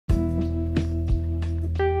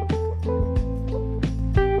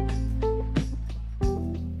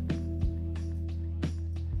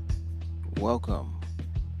Welcome,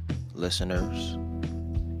 listeners.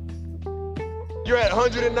 You're at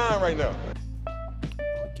 109 right now.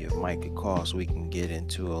 I'll give Mike a call so we can get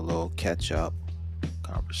into a little catch-up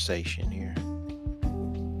conversation here.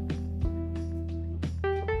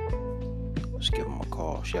 Let's give him a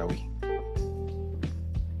call, shall we?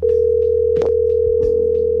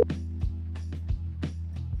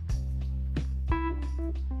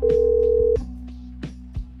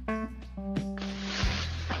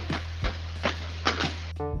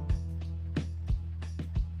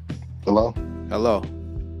 Hello? Hello.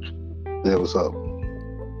 Yeah, what's up?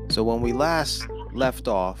 So when we last left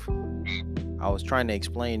off, I was trying to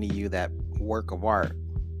explain to you that work of art.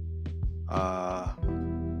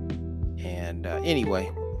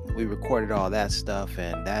 Anyway, we recorded all that stuff,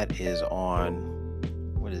 and that is on,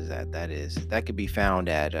 what is that? That could be found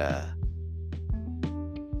at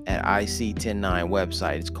IC109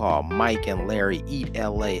 website. It's called Mike and Larry Eat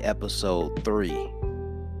LA episode 3.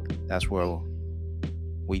 That's where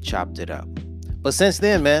we chopped it up. But since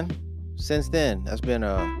then, that's been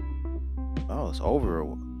it's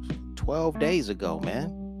over 12 days ago,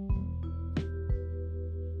 man.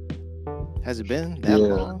 Has it been that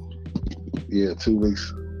long? Yeah, 2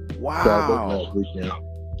 weeks. Wow. Last weekend.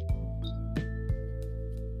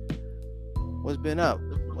 What's been up?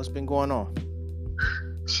 What's been going on?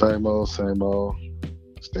 Same old.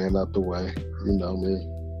 Staying out the way. You know me.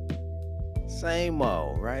 Same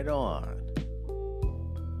old. Right on.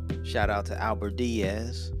 Shout out to Albert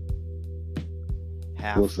Diaz.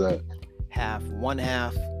 What's that? One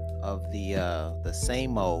half of the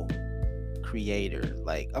Same Old creator.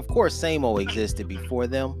 Like, of course, Same Old existed before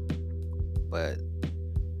them, but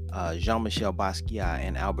Jean-Michel Basquiat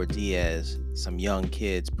and Albert Diaz, some young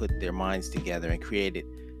kids, put their minds together and created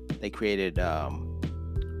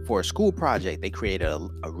for a school project, they created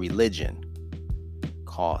a religion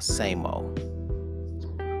called Same Old.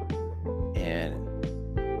 And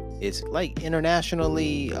it's like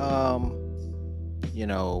internationally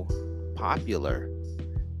popular.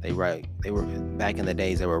 They were back in the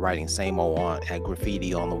days, they were writing Same Old at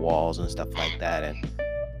graffiti on the walls and stuff like that. And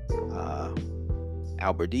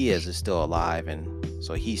Albert Diaz is still alive, and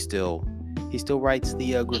so he still writes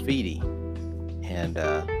the graffiti. And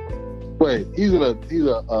wait, he's a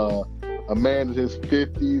man in his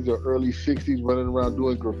 50s or early 60s running around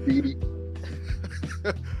doing graffiti.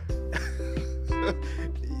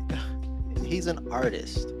 He's an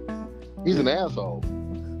artist. He's an asshole.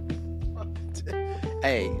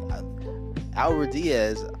 Hey, Albert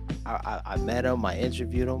Diaz, I met him, I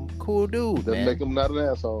interviewed him. Cool dude, Doesn't man. make him not an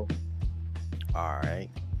asshole. All right.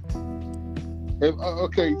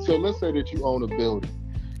 Okay, so let's say that you own a building,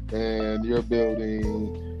 and your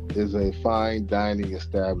building is a fine dining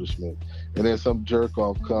establishment, and then some jerk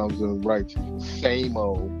off comes and writes Same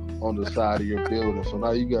Old on the side of your building. So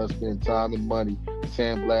now you gotta spend time and money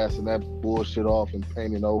sandblasting that bullshit off and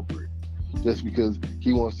painting over it, just because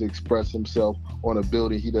he wants to express himself on a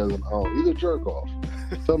building he doesn't own. He's a jerk off.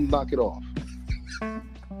 Some knock it off.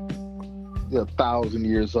 You're 1,000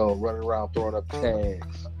 years old, running around throwing up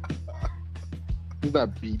tags. He's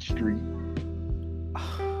not Beach Street.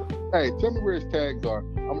 Hey, tell me where his tags are.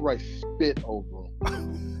 I'm gonna write spit over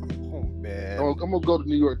them. Oh man. I'm gonna go to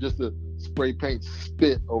New York just to spray paint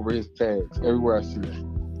spit over his tags everywhere I see him.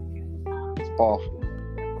 It's awful.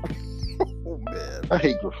 Oh man. I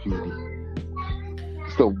hate graffiti.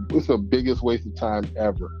 It's the biggest waste of time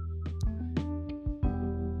ever.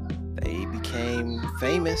 They became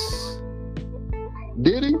famous.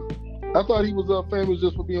 Did he? I thought he was famous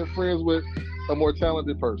just for being friends with a more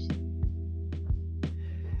talented person.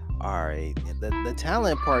 All right. The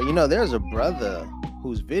talent part, there's a brother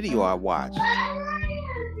whose video I watched.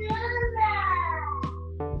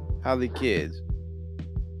 How the kids?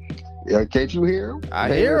 Yeah, can't you hear him?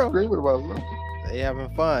 I hear them screaming about something. They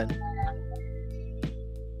having fun.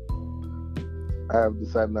 I have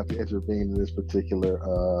decided not to intervene in this particular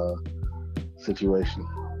situation.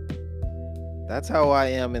 That's how I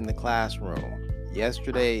am in the classroom.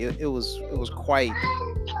 Yesterday, it was quite,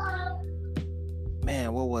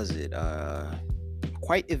 man, what was it?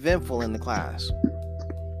 Quite eventful in the class.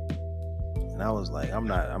 And I was like, I'm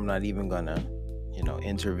not even gonna,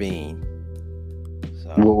 intervene. So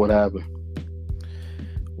what would happen?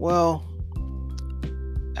 Well,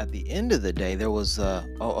 at the end of the day, there was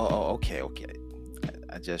okay.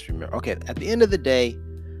 I just remember. Okay, at the end of the day,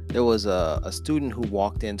 there was a student who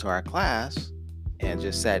walked into our class and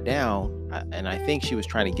just sat down, and I think she was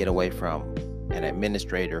trying to get away from an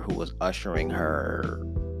administrator who was ushering her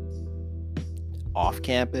off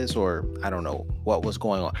campus, or I don't know what was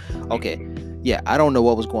going on. Okay, yeah, I don't know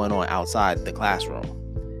what was going on outside the classroom.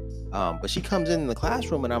 But she comes in the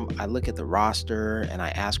classroom, and I look at the roster, and I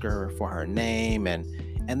ask her for her name, and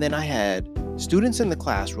then I had students in the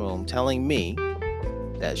classroom telling me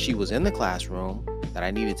that she was in the classroom, that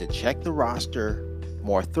I needed to check the roster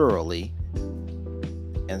more thoroughly.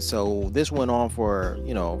 And so this went on for,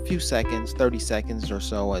 a few seconds, 30 seconds or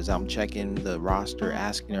so, as I'm checking the roster,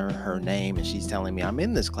 asking her her name, and she's telling me, I'm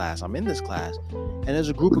in this class. And there's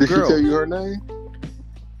a group of Did she girls. tell you her name?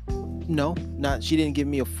 No, she didn't give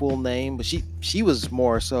me a full name, but she was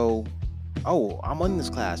more so, oh, I'm in this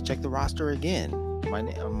class. Check the roster again.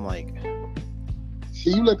 I'm like,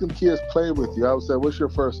 See, you let them kids play with you. I would say, what's your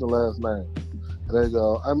first and last name? And they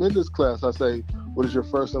go, I'm in this class. I say, what is your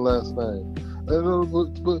first and last name? But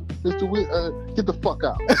Mr. Get the fuck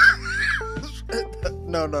out.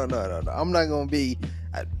 No. I'm not gonna be.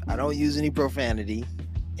 I don't use any profanity,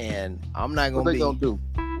 and I'm not gonna What they be. gonna do?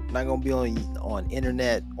 Not gonna be on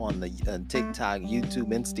internet, on the TikTok, YouTube,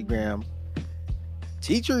 Instagram.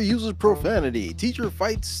 Teacher uses profanity. Teacher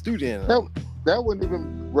fights student. That wouldn't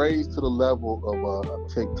even raise to the level of a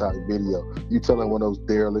TikTok video. You telling one of those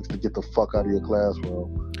derelicts to get the fuck out of your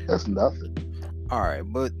classroom. That's nothing. All right,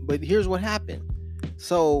 but here's what happened.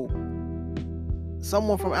 So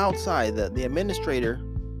someone from outside, the administrator,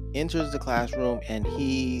 enters the classroom, and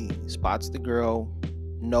he spots the girl,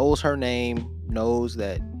 knows her name, knows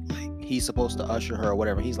that he's supposed to usher her or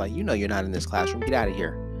whatever. He's like, you're not in this classroom. Get out of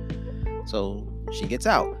here. So she gets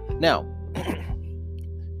out. Now,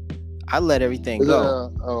 I let everything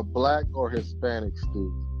go. Is it a black or Hispanic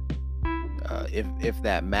student? If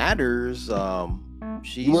that matters,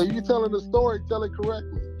 she's. Well, you telling the story, tell it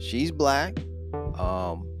correctly. She's black.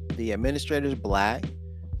 The administrator's black.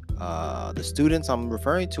 The students I'm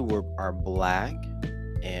referring to are black,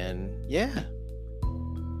 and yeah.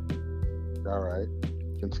 All right,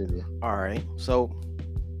 continue. All right, so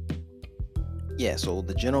yeah, so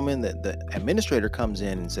the gentleman, the administrator comes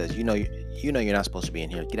in and says, you're not supposed to be in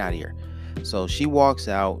here. Get out of here. So she walks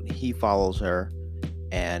out. He follows her,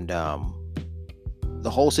 and the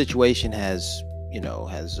whole situation has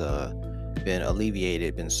been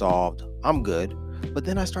alleviated, been solved. I'm good. But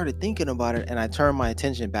then I started thinking about it, and I turned my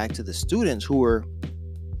attention back to the students who were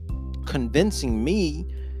convincing me,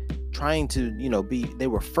 trying to, they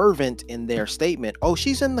were fervent in their statement. Oh,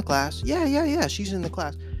 she's in the class. Yeah, she's in the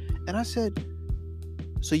class. And I said,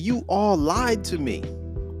 so you all lied to me.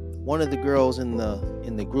 One of the girls in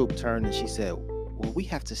the group turned and she said, well, we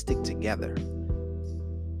have to stick together.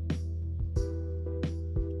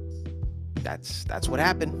 That's what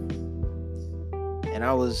happened. And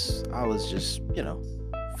I was just,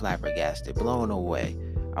 flabbergasted, blown away.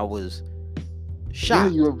 I was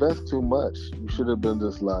shocked. Yeah, you invest too much. You should have been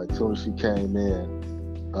just like, as soon as she came in,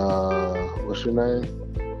 what's your name?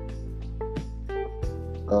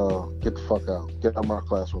 Get the fuck out. Get out of my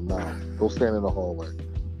classroom now. Go stand in the hallway.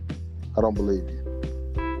 I don't believe you.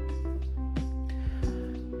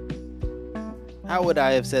 How would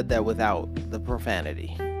I have said that without the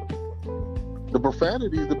profanity? The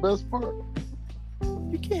profanity is the best part.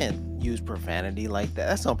 You can't use profanity like that.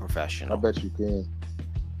 That's unprofessional. I bet you can.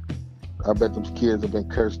 I bet them kids have been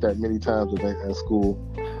cursed at many times at school.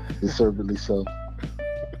 Deservedly so.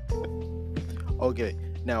 Okay,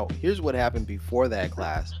 now here's what happened before that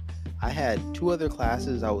class. I had 2 other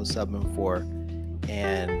classes I was subbing for,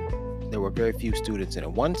 and there were very few students in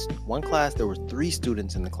it. One class, there were 3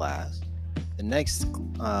 students in the class. The next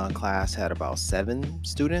class had about 7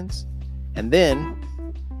 students. And then,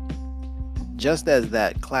 just as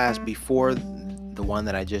that class before the one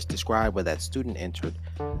that I just described, where that student entered,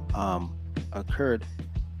 occurred,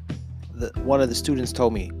 one of the students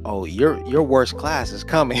told me, "Oh, your worst class is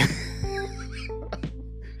coming."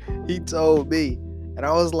 He told me, and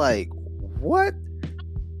I was like, "What?"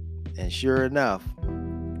 And sure enough,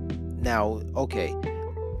 now, okay,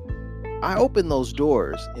 I opened those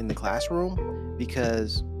doors in the classroom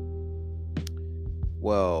because,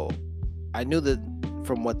 well, I knew that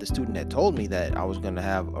from what the student had told me that I was going to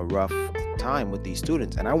have a rough time with these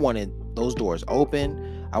students, and I wanted those doors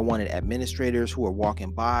open. I wanted administrators who were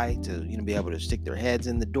walking by to, be able to stick their heads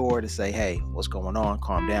in the door to say, "Hey, what's going on?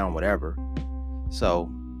 Calm down," whatever. So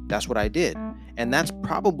that's what I did, and that's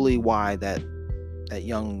probably why that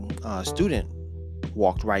young student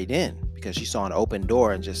walked right in, because she saw an open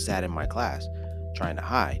door and just sat in my class trying to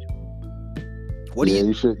hide.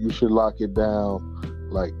 You should lock it down.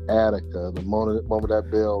 Like Attica, the moment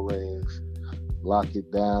that bell rings, lock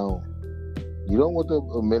it down. You don't want the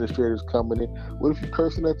administrators coming in. What if you're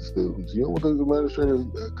cursing at the students? You don't want the administrators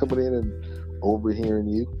coming in and overhearing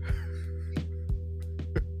you.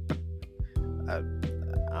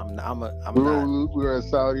 I'm We were in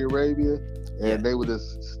Saudi Arabia, and they would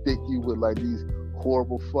just stick you with like these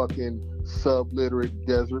horrible fucking subliterate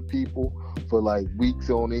desert people for like weeks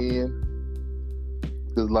on end.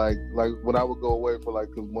 Cause like when I would go away for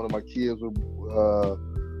like, cause one of my kids would,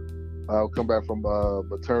 I'll come back from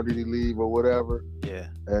maternity leave or whatever, Yeah.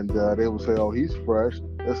 and they would say, "Oh, he's fresh.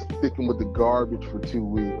 Let's stick him with the garbage for 2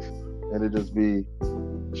 weeks," and it'd just be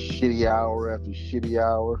shitty hour after shitty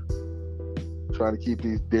hour, trying to keep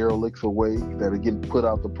these derelicts awake that are getting put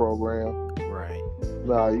out the program. Right.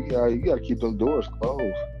 Nah, you gotta keep them doors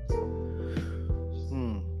closed.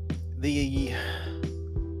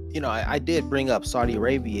 I did bring up Saudi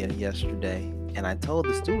Arabia yesterday, and I told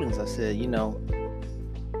the students, I said,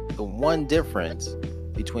 the one difference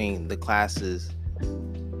between the classes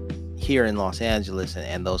here in Los Angeles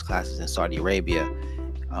and those classes in Saudi Arabia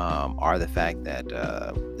are the fact that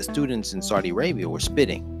the students in Saudi Arabia were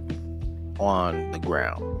spitting on the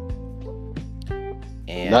ground.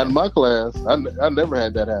 And Not in my class. I never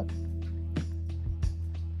had that happen.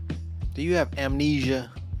 do you have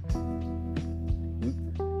amnesia?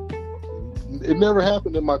 It never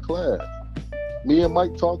happened in my class. Me and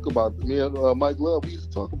Mike Mike Love, we used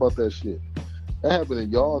to talk about that shit. That happened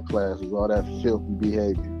in y'all classes, all that filthy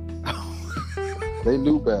behavior. They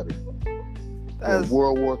knew better. In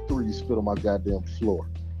World War III, spit on my goddamn floor.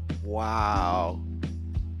 Wow.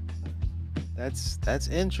 That's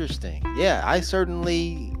interesting. Yeah, I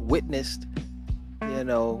certainly witnessed,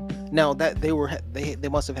 now that they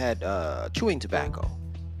must have had chewing tobacco.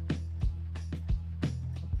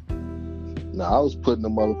 Nah, I was putting the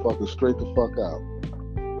motherfuckers straight the fuck out.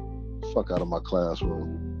 Fuck out of my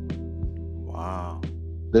classroom. Wow.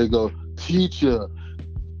 They go, teacher.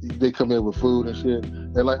 They come in with food and shit.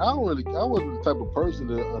 And like, I wasn't the type of person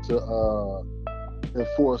to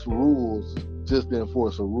enforce rules just to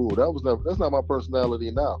enforce a rule. That's not my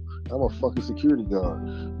personality now. I'm a fucking security guard.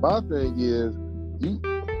 My thing is,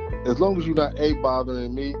 as long as you're not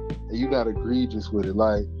bothering me and you're not egregious with it,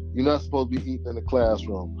 like, you're not supposed to be eating in the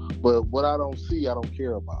classroom. But what I don't see, I don't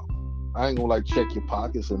care about. I ain't gonna like check your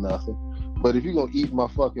pockets or nothing. But if you're gonna eat in my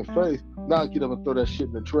fucking face, now get up and throw that shit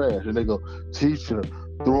in the trash. And they go, teacher,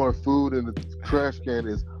 throwing food in the trash can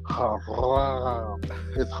is haram.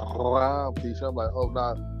 It's haram, teacher. I'm like, oh,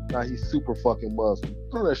 nah, he's super fucking Muslim.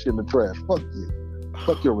 Throw that shit in the trash. Fuck you.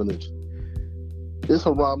 Fuck your religion. It's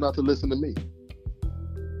haram not to listen to me.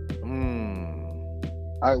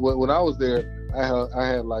 When I was there, I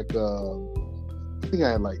had like I think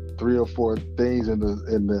I had like 3 or 4 things in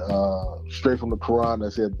the straight from the Quran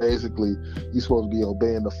that said basically you're supposed to be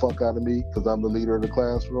obeying the fuck out of me because I'm the leader of the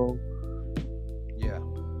classroom. Yeah.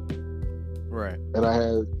 Right. And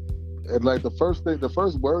like the first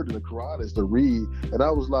word in the Quran is to read, and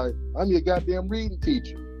I was like, I'm your goddamn reading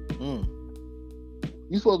teacher.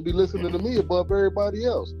 You're supposed to be listening to me above everybody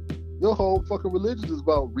else. Your whole fucking religion is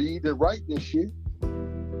about reading and writing and shit.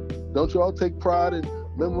 Don't y'all take pride in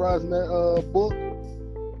memorizing that book?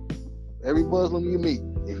 Every Muslim you meet,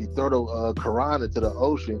 if you throw the Quran into the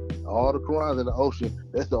ocean, all the Qurans in the ocean,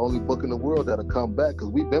 that's the only book in the world that'll come back because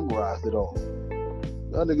we memorized it all.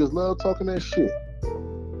 Y'all niggas love talking that shit.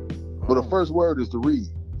 But the first word is to read.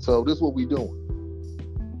 So this is what we doing.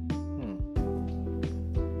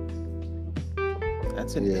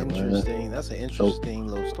 That's an interesting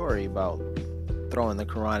little story about throwing the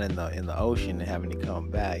Quran in the ocean and having to come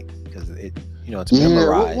back because it's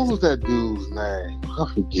memorized. What was that dude's name? I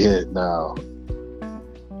forget now.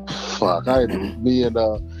 Fuck, you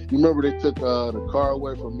remember they took the car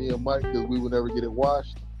away from me and Mike because we would never get it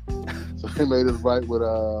washed. So they made us write with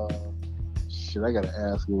shit. I gotta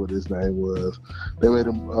ask him what his name was. They made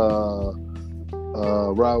him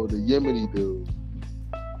ride with the Yemeni dude.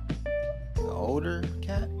 The older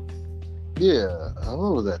cat? Yeah,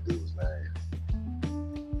 what was that dude's name?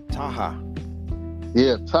 Taha.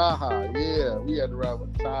 Yeah, Taha. Yeah, we had to ride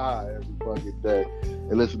with Taha every fucking day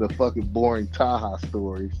and listen to fucking boring Taha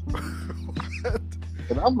stories.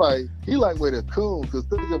 And I'm like, he like way the coon, because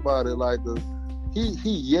think about it, like he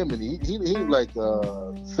Yemeni. He like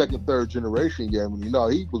second, third generation Yemeni. No,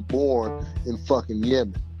 he was born in fucking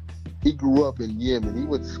Yemen. He grew up in Yemen. He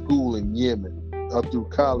went to school in Yemen up through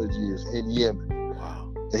college years in Yemen. Wow.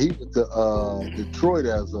 And he went to Detroit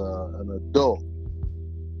as an adult.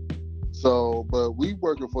 So, but we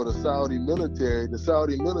working for the Saudi military. The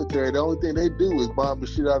Saudi military, the only thing they do is bomb the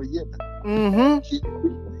shit out of Yemen.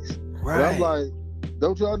 Right. And I'm like,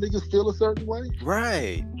 don't y'all niggas feel a certain way?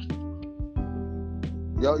 Right.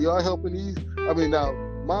 Y'all helping these? I mean, now,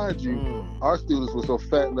 mind you, our students were so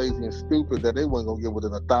fat, lazy, and stupid that they weren't gonna get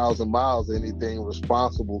within 1,000 miles of anything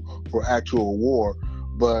responsible for actual war.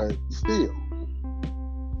 But still,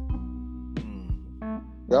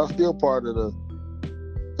 y'all still part of the.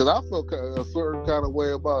 Because I felt a certain kind of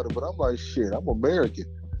way about it, but I'm like, shit, I'm American.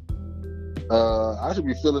 I should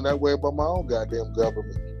be feeling that way about my own goddamn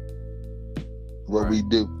government. What we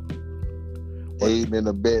do, aiding and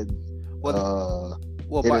abetting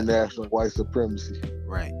international white supremacy.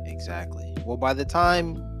 Right, exactly. Well, by the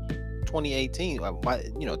time 2018,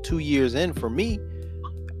 2 years in for me,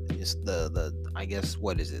 it's the I guess,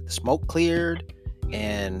 what is it? The smoke cleared,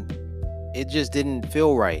 and it just didn't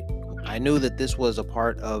feel right. I knew that this was a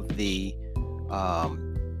part of the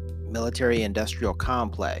military-industrial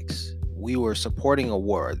complex. We were supporting a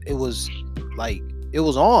war. It was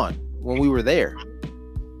on when we were there.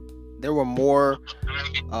 There were more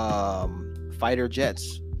fighter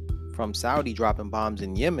jets from Saudi dropping bombs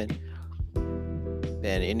in Yemen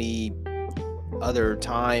than any other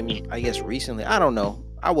time, I guess, recently. I don't know.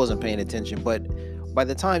 I wasn't paying attention, but by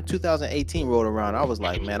the time 2018 rolled around, I was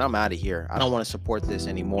like, man, I'm out of here. I don't want to support this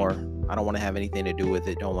anymore. I don't want to have anything to do with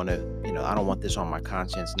it. Don't want to, I don't want this on my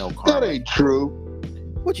conscience. No karma. That ain't true.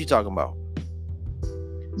 What you talking about?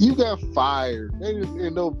 You got fired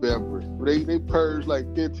in November. They purged like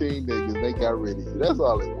 15 niggas. They got rid of you. That's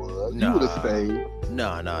all it was. You would have stayed. No.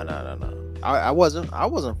 I wasn't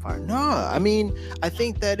fired. No, I mean, I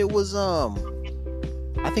think that it was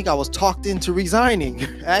I think I was talked into resigning,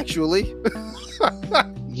 actually.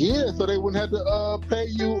 Yeah, so they wouldn't have to pay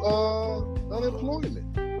you unemployment.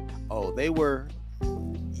 Oh, they were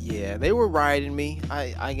riding me.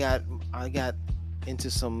 I got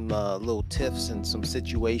into some little tiffs and some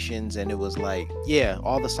situations, and it was like, yeah,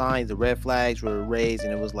 all the signs, the red flags were raised,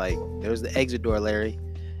 and it was like, there's the exit door, Larry.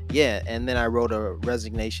 Yeah, and then I wrote a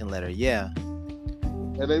resignation letter. Yeah.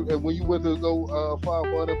 And when you went to go file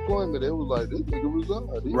for unemployment, it was like, this nigga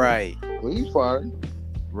resigned. Right. Well, he's fired.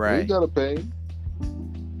 Right. You gotta pay him.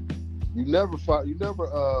 You never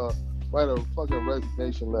write a fucking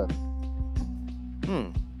resignation letter.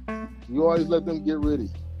 You always let them get rid of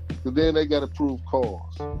you. Because then they got to prove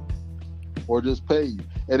cause. Or just pay you.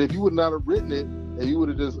 And if you would not have written it, and you would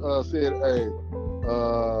have just said, hey,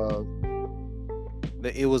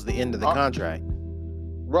 it was the end of the contract.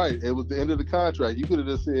 Right, it was the end of the contract. You could have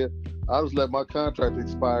just said, I'll just let my contract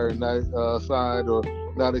expire and not sign or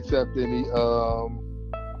not accept any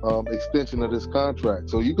extension of this contract.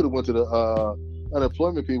 So you could have went to the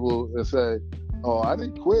unemployment people and say, oh, I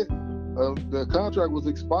didn't quit. The contract was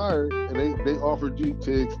expired and they offered you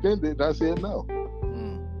to extend it, and I said no.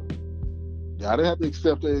 I didn't have to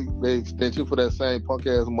accept the extension for that same punk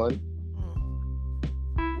ass money.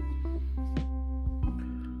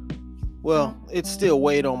 Well, it still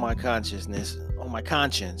weighed on my conscience,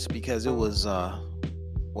 because it was Jamal.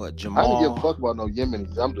 I didn't give a fuck about no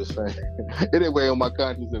Yemenis. I'm just saying. It didn't weigh on my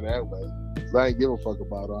conscience in that way. So I ain't give a fuck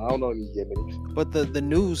about it. I don't know any Yemenis. But the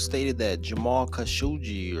news stated that Jamal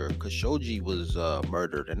Khashoggi was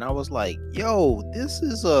murdered, and I was like, yo, this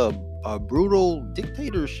is a brutal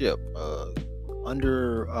dictatorship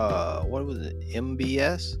under what was it,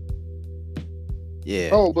 MBS? Yeah.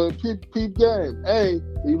 Oh, but peep game. A,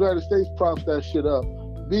 the United States props that shit up.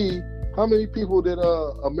 B, how many people did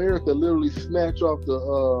America literally snatch off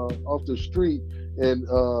the street and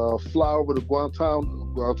fly over to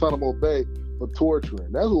Guantanamo Bay for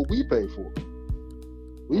torturing? That's what we pay for.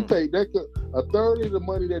 We pay a third of the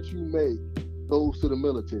money that you make goes to the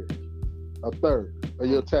military. A third of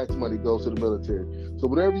your tax money goes to the military. So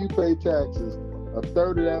whatever you pay taxes, a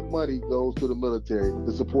third of that money goes to the military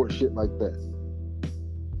to support shit like that.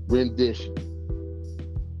 Rendition.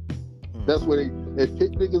 That's where they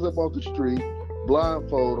pick niggas up off the street,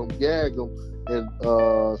 blindfold them, gag them, and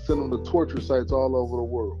send them to torture sites all over the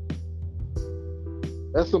world.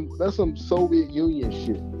 That's some Soviet Union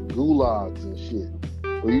shit, gulags and shit,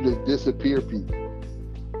 where you just disappear people.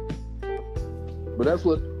 But that's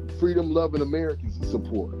what freedom-loving Americans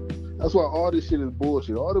support. That's why all this shit is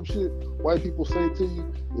bullshit. All them shit white people say to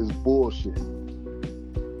you is bullshit.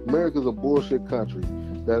 America's a bullshit country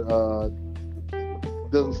that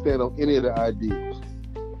doesn't stand on any of the ideals.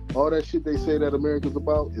 All that shit they say that America's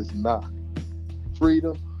about is not.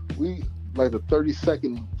 Freedom, we like the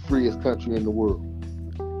 32nd freest country in the world.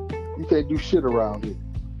 You can't do shit around here.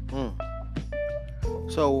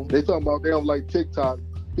 So they talking about they don't like TikTok.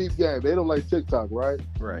 Peep game, they don't like TikTok, right?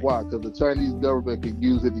 Right. Why? Because the Chinese government can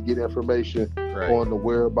use it to get information on the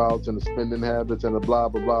whereabouts and the spending habits and the blah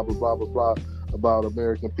blah blah blah blah blah blah about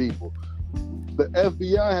American people. The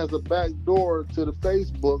FBI has a back door to the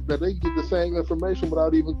Facebook that they get the same information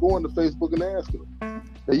without even going to Facebook and asking them.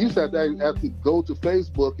 They used to have to go to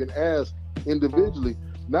Facebook and ask individually.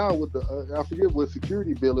 Now with the I forget what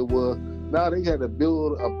security bill it was. Now they had to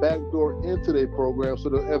build a back door into their program so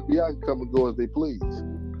the FBI can come and go as they please.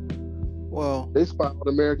 Well, They spy on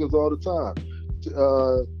Americans all the time.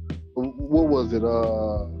 Uh, what was it?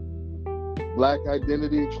 Black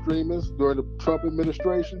identity extremists during the Trump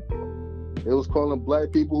administration. It was calling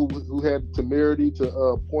black people who had the temerity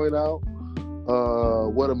to point out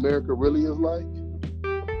what America really is like.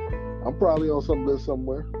 I'm probably on some list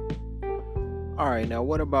somewhere. all right. Now,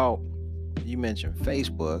 what about you mentioned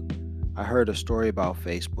Facebook? I heard a story about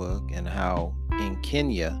Facebook and how in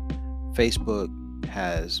Kenya, Facebook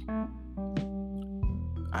has,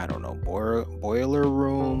 I don't know, boiler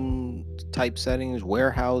room type settings,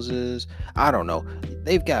 warehouses. I don't know.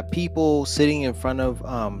 They've got people sitting in front of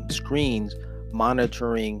screens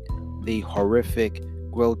monitoring the horrific,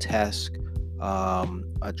 grotesque,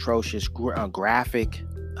 atrocious, graphic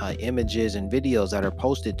images and videos that are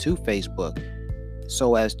posted to Facebook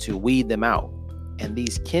so as to weed them out. And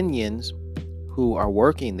these Kenyans who are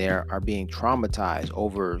working there are being traumatized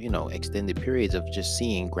over, extended periods of just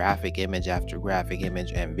seeing graphic image after graphic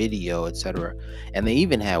image and video, etc. And they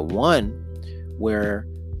even had one where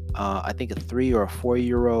I think a 3 or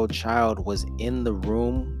 4-year-old child was in the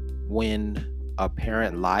room when a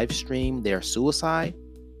parent live streamed their suicide.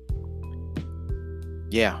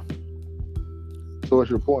 Yeah. So what's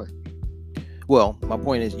your point? Well, my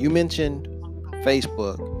point is, you mentioned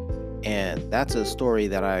Facebook, and that's a story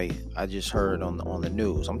that I just heard on the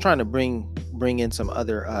news. I'm trying to bring in some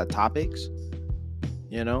other topics,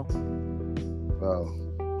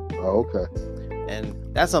 Oh, okay. and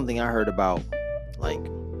that's something I heard about like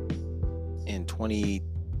in 20,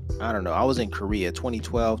 I don't know, I was in Korea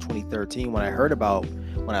 2012, 2013 when I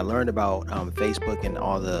learned about Facebook and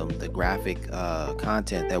all the graphic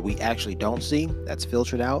content that we actually don't see, that's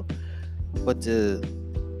filtered out. But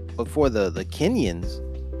for the Kenyans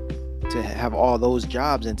to have all those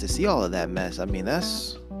jobs and to see all of that mess, I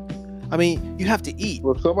mean, you have to eat.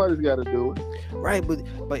 Well, somebody's got to do it. Right, but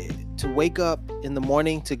to wake up in the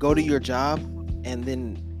morning to go to your job and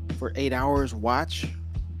then for 8 hours watch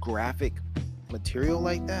graphic material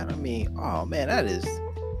like that, I mean, oh man, that is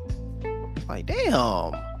like,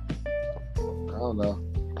 damn. I don't know.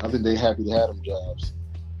 I think they happy to have them jobs.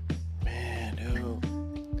 Man, dude.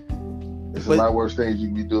 It's a lot worse things you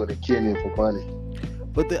can be doing in Kenya for money.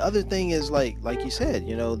 But the other thing is, like you said,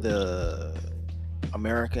 the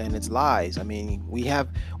America and its lies. I mean, we have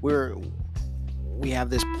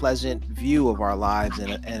this pleasant view of our lives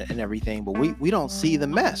and everything, but we don't see the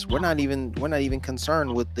mess. We're not even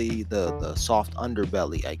concerned with the soft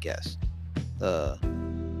underbelly, I guess.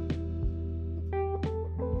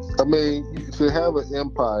 I mean, to have an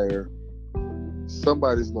empire,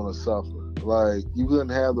 somebody's going to suffer. Like, you couldn't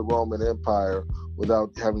have the Roman Empire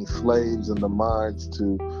without having slaves in the mines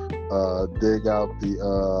to dig out the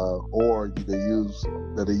ore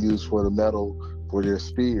that they use for the metal for their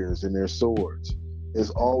spears and their swords. It's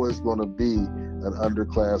always going to be an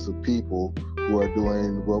underclass of people who are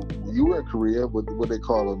doing what you were in Korea, what they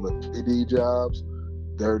call them, the 3D jobs,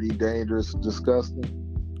 dirty, dangerous, disgusting.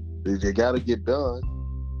 They got to get done.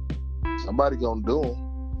 Somebody gonna do them.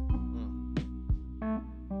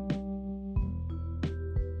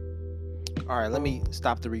 All right, let me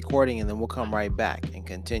stop the recording and then we'll come right back and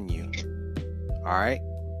continue. All right?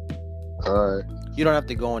 All right. You don't have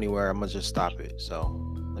to go anywhere. I'm going to just stop it. So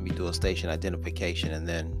let me do a station identification and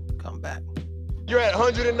then come back. You're at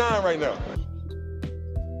 109 right now.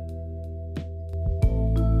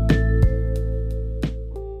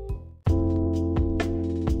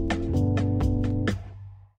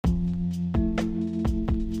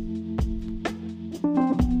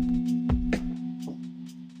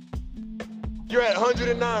 You're at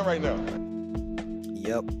 109 right now.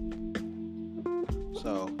 Yep.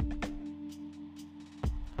 So,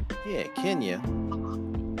 yeah, Kenya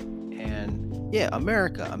and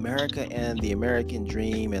America and the American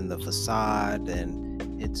dream and the facade, and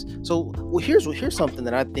it's so. Well, here's something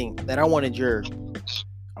that I think that I wanted your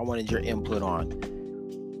input on.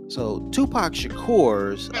 So Tupac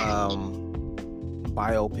Shakur's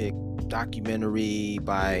biopic documentary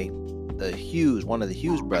by one of the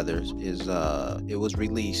Hughes brothers is it was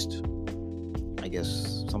released, I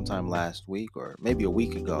guess sometime last week or maybe a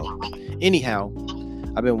week ago. Anyhow,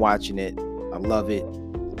 I've been watching it. I love it.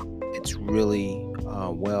 It's really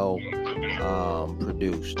well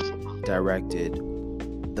produced, directed.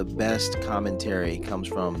 The best commentary comes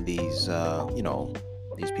from these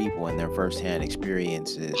these people and their firsthand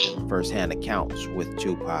experiences and firsthand accounts with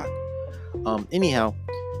Tupac. Anyhow,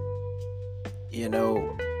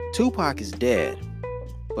 Tupac is dead,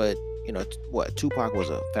 but Tupac was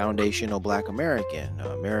a foundational Black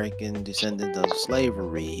American descendant of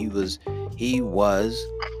slavery. He was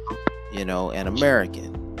an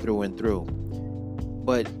American through and through.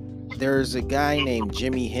 But there's a guy named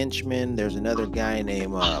Jimmy Hinchman. There's another guy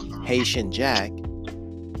named Haitian Jack.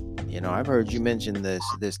 I've heard you mention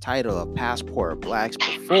this title of Passport Blacks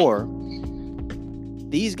before.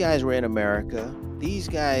 These guys were in America. These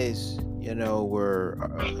guys, were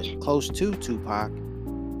close to Tupac,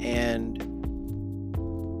 and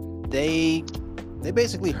they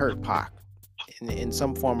basically hurt Pac in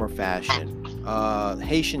some form or fashion.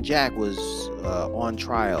 Haitian Jack was on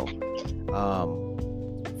trial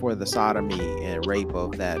for the sodomy and rape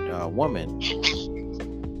of that woman,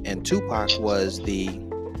 and Tupac was the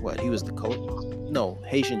he was the no,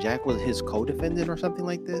 Haitian Jack was his co-defendant or something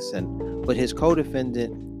like this, but his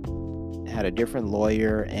co-defendant had a different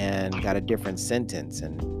lawyer and got a different sentence,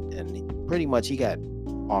 and pretty much he got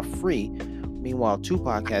off free. Meanwhile,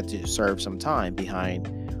 Tupac had to serve some time behind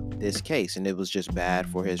this case, and it was just bad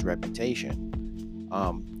for his reputation.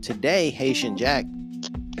 Today, Haitian Jack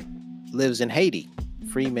lives in Haiti,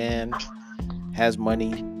 free man, has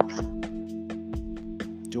money,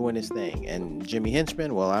 doing his thing. And Jimmy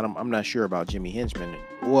Hinchman, well, I'm not sure about Jimmy Hinchman.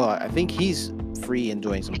 Well, I think he's free and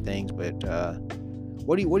doing some things, but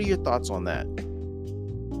what are your thoughts on that?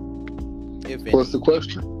 If any? What's the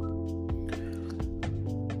question?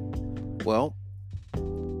 Well,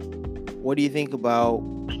 what do you think about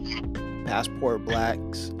Passport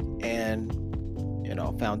Blacks and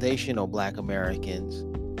foundational Black Americans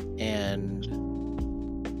and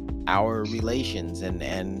our relations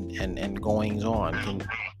and goings on?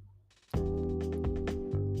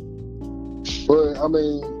 Well, I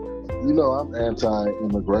mean, I'm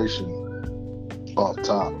anti-immigration off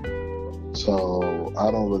top, so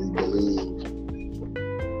I don't really believe.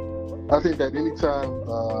 I think that anytime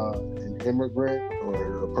an immigrant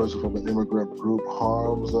or a person from an immigrant group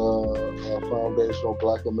harms a foundational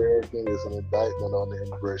Black American, is an indictment on the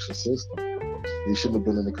immigration system. He shouldn't have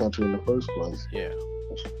been in the country in the first place. Yeah.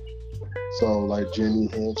 So, like Jimmy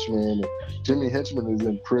Hinchman is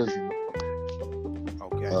in prison.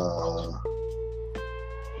 Okay.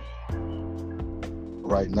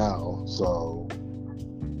 Right now, so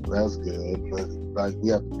that's good. But like, we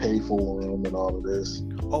have to pay for him and all of this.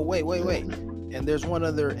 Oh, wait. And there's one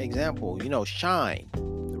other example. Shine,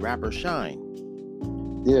 the rapper Shine.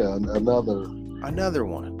 Yeah, another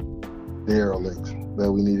one. derelict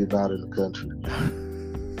that we needed out in the country.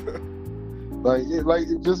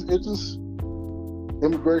 it just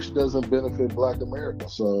immigration doesn't benefit Black America,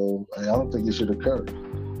 so I don't think it should occur.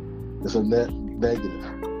 It's a net negative.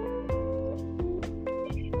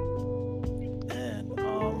 And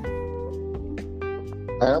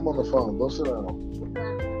I am on the phone. Go sit down.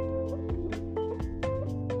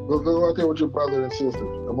 Go out there with your brother and sister.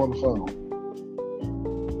 I'm on the phone.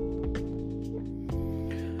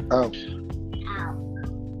 Ouch.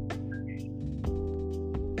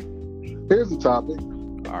 Here's the topic.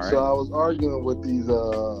 all right. So I was arguing with these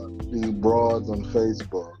broads on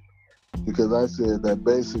Facebook because I said that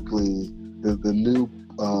basically the new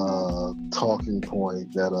talking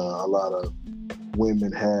point that a lot of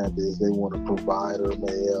women have is they want a provider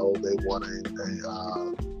male, they want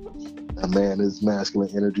a man is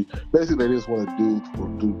masculine energy. Basically, they just want a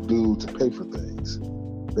dude to pay for things.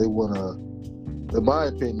 They want to, in my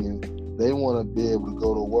opinion, they want to be able to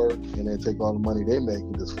go to work and then take all the money they make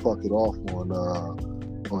and just fuck it off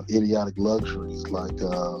on idiotic luxuries like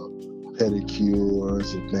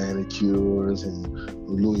pedicures and manicures and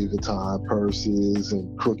Louis Vuitton purses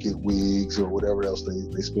and crooked wigs or whatever else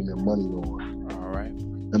they spend their money on. All right.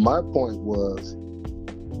 And my point was,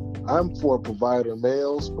 I'm for provider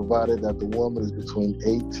males, provided that the woman is between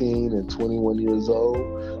 18 and 21 years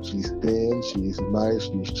old. She's thin, she's nice,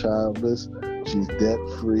 she's childless, she's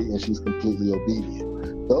debt-free, and she's completely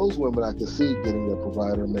obedient. Those women I can see getting a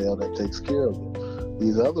provider male that takes care of them.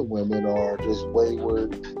 These other women are just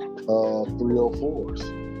wayward 304s.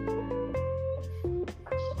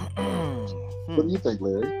 What do you think,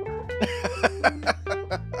 Larry?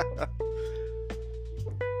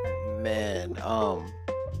 Man,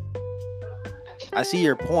 I see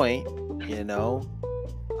your point,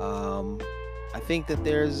 I think that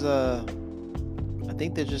there's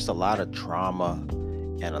just a lot of trauma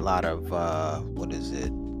and a lot of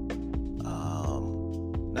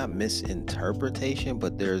not misinterpretation,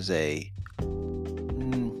 but there's a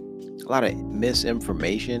lot of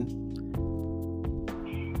misinformation.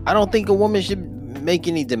 I don't think a woman should make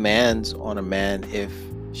any demands on a man if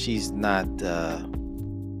she's not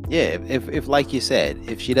if like you said,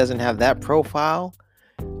 if she doesn't have that profile,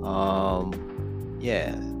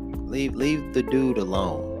 leave the dude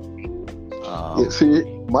alone. See,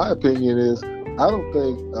 my opinion is, I don't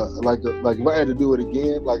think like if I had to do it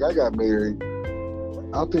again, like I got married,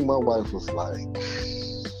 I think my wife was like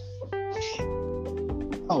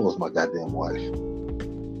How old was my goddamn wife?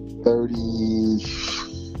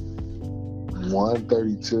 31,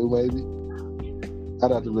 32 maybe.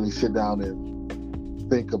 I'd have to really sit down and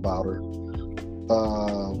think about her.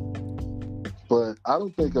 But I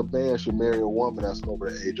don't think a man should marry a woman that's over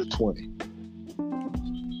the age of 20.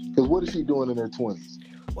 Because what is she doing in her 20s?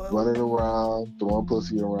 Well, Running around, throwing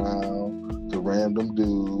pussy around to random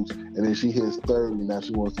dudes. And then she hits 30, now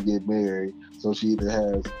she wants to get married. So she either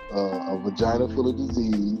has a vagina full of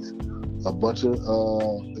disease, a bunch of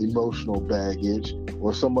emotional baggage,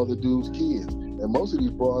 or some other dude's kids. And most of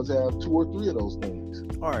these broads have 2 or 3 of those things.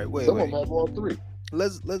 all right, wait. Some of them have all 3.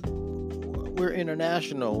 Let's we're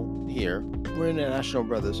international here. We're international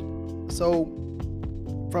brothers. So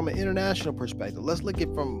from an international perspective, let's look at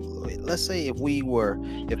let's say if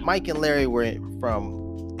Mike and Larry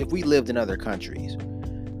if we lived in other countries.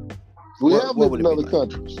 We have lived would in it be other like?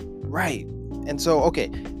 countries. Right. And so,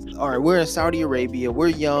 okay, all right, we're in Saudi Arabia. We're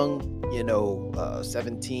young,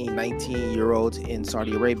 17, 19-year-olds in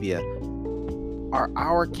Saudi Arabia. Are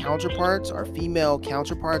our counterparts, our female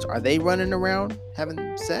counterparts, are they running around having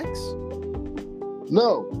sex?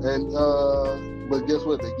 No, and but guess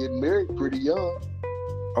what? They get married pretty young.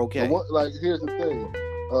 Okay. Like, here's the thing.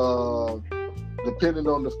 Depending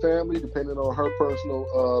on the family, depending on her personal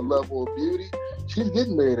level of beauty, she's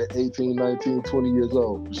getting married at 18, 19, 20 years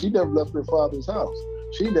old. She never left her father's house.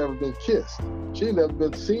 She never been kissed. She never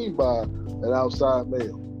been seen by an outside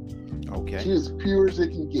male. Okay. She is pure as it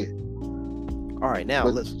can get. All right, now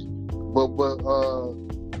let's.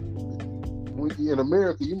 In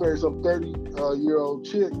America, you marry some 30-year-old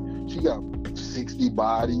chick, she got 60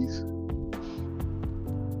 bodies.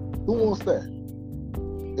 Who wants that?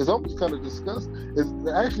 It's almost kind of disgusting. It's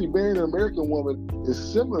actually marrying an American woman is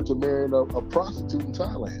similar to marrying a prostitute in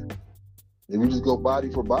Thailand. If you just go body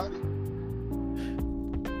for body.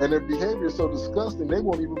 And their behavior is so disgusting, they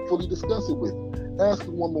won't even fully discuss it with you. Ask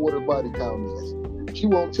a woman what her body count is. She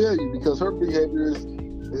won't tell you because her behavior is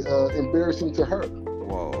embarrassing to her.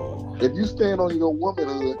 Whoa. If you stand on your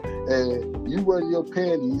womanhood and you run your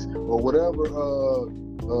panties or whatever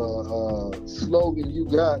slogan you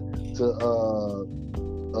got to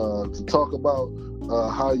talk about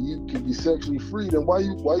how you can be sexually free, then why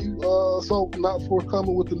you so not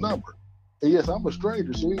forthcoming with the number? And yes, I'm a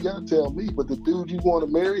stranger, so you ain't gotta tell me. But the dude you want to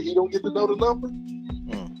marry, he don't get to know the number.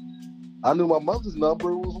 I knew my mother's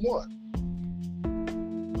number was 1.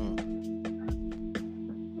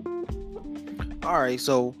 All right,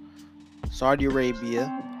 so Saudi Arabia,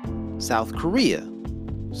 South Korea,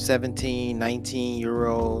 17,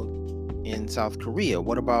 19-year-old in South Korea.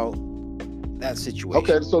 What about that situation?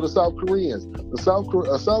 Okay, so the South Koreans. A South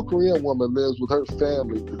Korean woman lives with her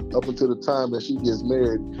family up until the time that she gets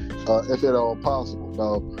married, if at all possible.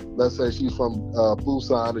 Now, let's say she's from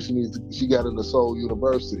Busan and she got into Seoul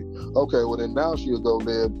University. Okay, well then now she'll go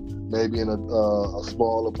live maybe in a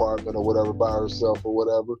small apartment or whatever by herself or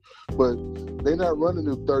whatever. But they're not running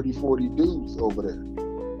into 30, 40 dudes over there.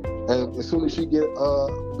 And as soon as she get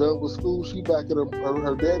done with school, she back at her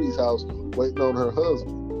daddy's house waiting on her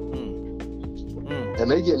husband. And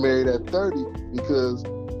they get married at 30 because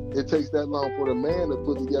it takes that long for the man to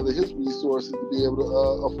put together his resources to be able to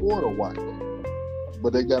afford a wife.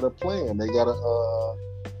 But they got a plan. They got a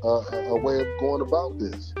way of going about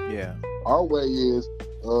this. Yeah. Our way is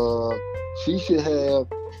she should have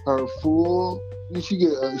her full. She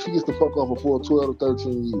gets to fuck off a full 12 to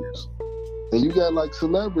 13 years. And you got like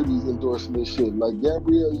celebrities endorsing this shit. Like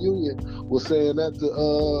Gabrielle Union was saying that to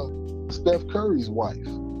Steph Curry's wife.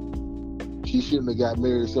 She shouldn't have got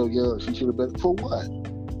married so young. She should have been for what?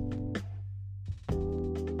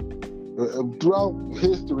 Throughout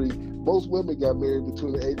history, most women got married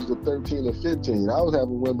between the ages of 13 and 15. I was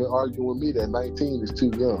having women arguing with me that 19 is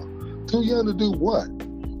too young. Too young to do what?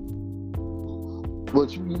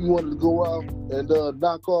 But you wanted to go out and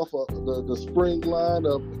knock off the spring line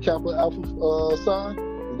of Kappa Alpha Psi?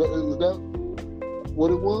 Is that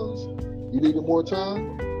what it was? You needed more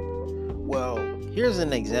time? Well, here's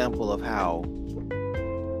an example of how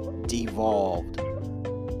devolved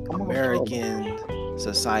American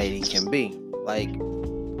society can be. Like,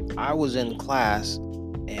 I was in class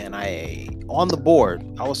and on the board,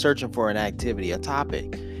 I was searching for an activity, a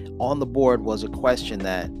topic. On the board was a question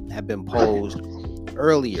that had been posed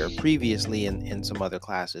previously in some other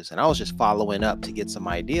classes. And I was just following up to get some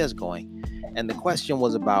ideas going. And the question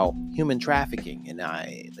was about human trafficking. And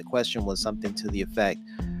the question was something to the effect,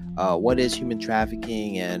 what is human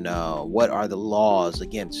trafficking and what are the laws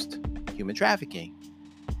against human trafficking?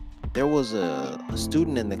 There was a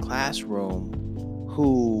student in the classroom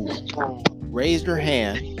who raised her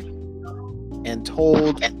hand and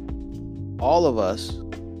told all of us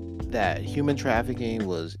that human trafficking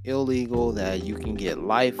was illegal, that you can get a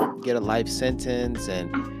life sentence,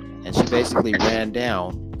 and she basically ran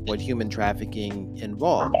down what human trafficking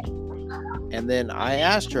involved. And then I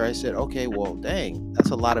asked her, I said, okay, well, dang, that's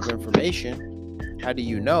a lot of information. How do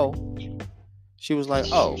you know? She was like,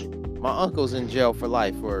 oh, my uncle's in jail for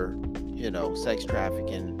life for, sex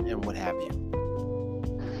trafficking and what have you.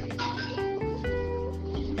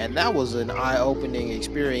 And that was an eye-opening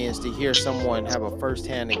experience to hear someone have a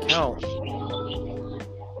first-hand account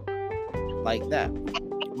like that.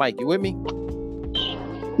 Mike, you with me?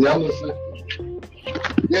 Yeah, I'm listening.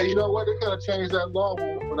 Yeah, you know what? They kind of changed that law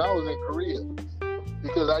when I was in Korea,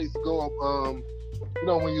 because I used to go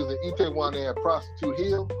when you was in Itaewon, they had Prostitute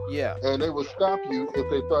Hill. Yeah. And they would stop you if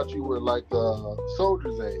they thought you were like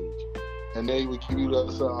soldier's age, and they would give you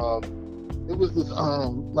this. It was this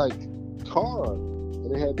like card,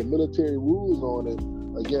 and they had the military rules on it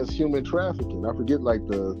against human trafficking. I forget like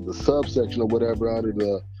the subsection or whatever under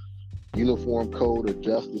the Uniform Code of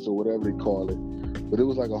Justice or whatever they call it. But it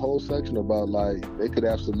was like a whole section about like they could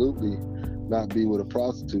absolutely not be with a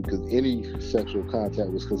prostitute because any sexual contact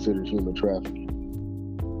was considered human trafficking.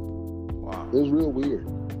 Wow. It was real weird.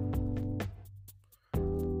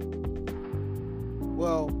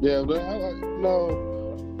 Well, yeah, but in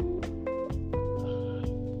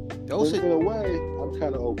a way, I'm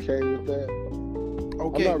kind of okay with that.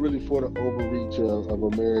 Okay. I'm not really for the overreach of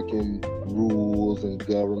American rules and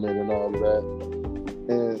government and all of that.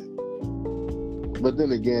 But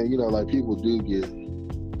then again, like people do get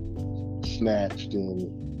snatched and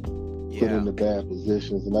put into bad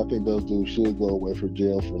positions, and I think those dudes should go away for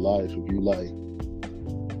jail for life. If you like,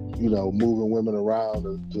 moving women around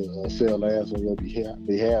to sell ass on your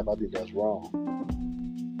behalf, I think that's wrong.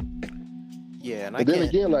 Yeah, and but then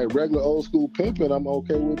again, like regular old school pimping, I'm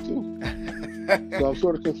okay with too. So I'm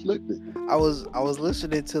sort of conflicted. I was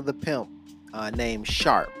listening to the pimp named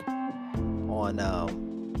Sharp on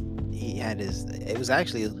he had it was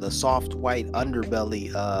actually the Soft White Underbelly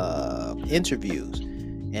interviews,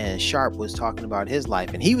 and Sharp was talking about his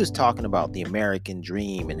life, and he was talking about the American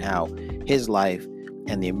dream and how his life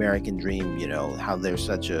and the American dream, how there's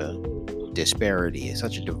such a disparity and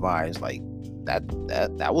such a divide. It's like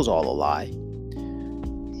that was all a lie.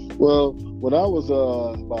 Well, when I was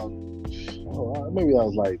maybe I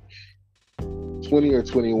was like 20 or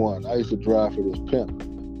 21, I used to drive for this pimp.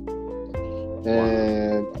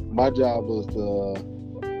 And my job was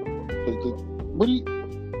what do you...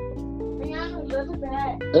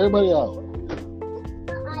 Everybody out.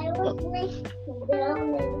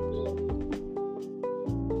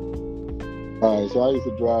 Alright, so I used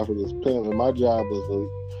to drive for this pimp, and my job was to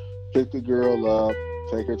pick the girl up,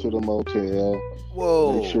 take her to the motel.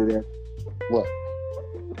 Whoa. Make sure that... What?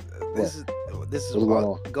 This is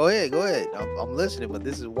wild. Go ahead. I'm listening, but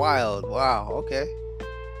this is wild. Wow. Okay.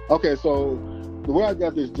 Okay, so the way I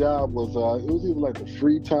got this job was it was either like the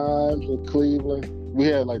Free Times in Cleveland. We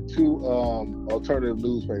had like two alternative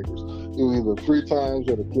newspapers. It was either Free Times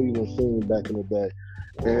or the Cleveland Scene back in the day.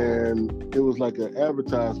 And it was like an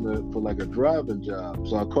advertisement for like a driving job.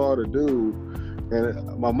 So I called a dude,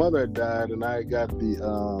 and my mother had died, and I got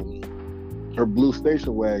her blue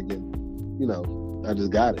station wagon. I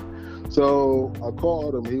just got it. So I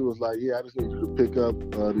called him. He was like, yeah, I just need you to pick up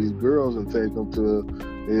these girls and take them to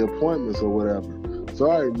the appointments or whatever.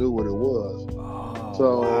 So I already knew what it was. Wow.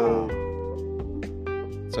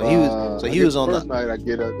 So he was on the first night. I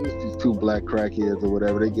get up. It's these two black crackheads or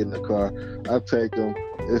whatever. They get in the car. I take them.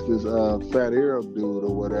 It's this fat Arab dude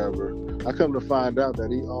or whatever. I come to find out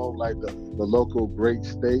that he owned like the local Great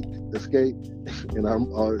Steak Escape, and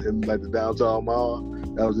I'm in like the downtown mall.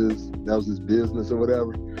 That was his business or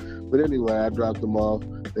whatever. But anyway, I dropped them off.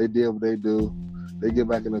 They did what they do. They get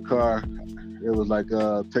back in the car. It was like,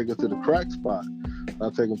 take us to the crack spot. I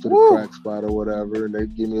take them to the crack spot or whatever, and they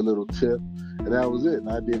give me a little tip, and that was it. And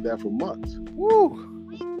I did that for months. Woo.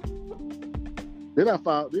 Then I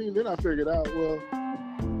figured out, well,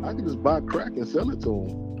 I can just buy crack and sell it to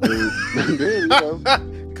them. And then,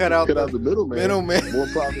 cut out the middleman. More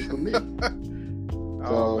profit for me. Man.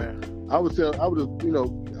 I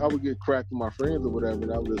would get crack from my friends or whatever,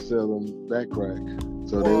 and I would just sell them that crack.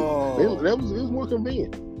 So it was more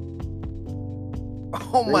convenient.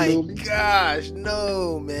 Oh my gosh,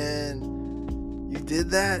 no, man. You did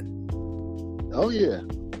that? Oh yeah.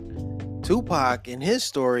 Tupac, in his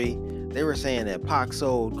story, they were saying that Pac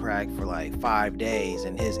sold crack for like 5 days,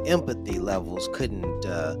 and his empathy levels wouldn't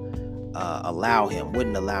allow him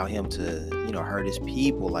to, hurt his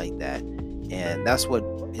people like that. And that's what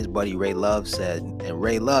his buddy Ray Love said. And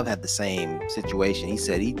Ray Love had the same situation. He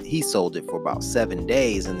said he sold it for about 7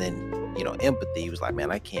 days, and then empathy. He was like, man,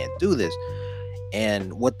 I can't do this.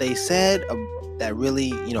 And what they said that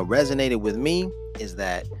really, resonated with me is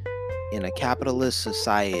that in a capitalist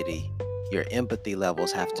society, your empathy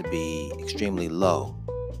levels have to be extremely low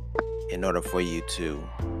in order for you to,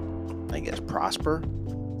 I guess, prosper.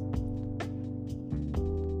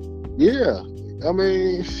 Yeah, I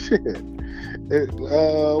mean, shit.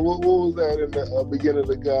 What was that in the beginning of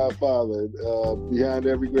The Godfather? Behind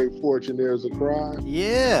every great fortune, there's a crime.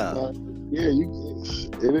 Yeah. Yeah,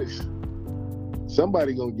 it is.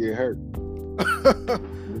 Somebody gonna get hurt.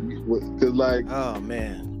 Cause like, oh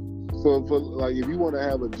man. For like, if you want to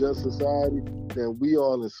have a just society, then we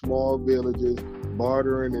all in small villages,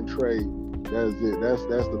 bartering and trade. That's it. That's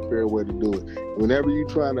the fair way to do it. Whenever you're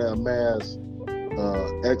trying to amass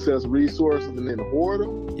excess resources and then hoard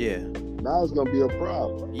them, yeah, now it's gonna be a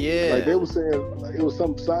problem. Yeah, like they were saying, like, it was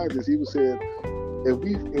some scientist. He was saying, if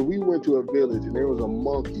we went to a village and there was a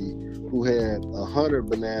monkey who had 100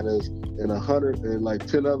 bananas and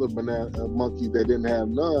 10 other monkeys that didn't have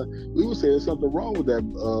none, we would say there's something wrong with that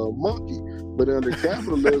monkey. But under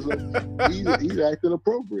capitalism, he's acting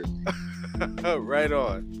appropriately. Right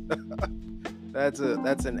on. That's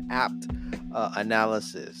an apt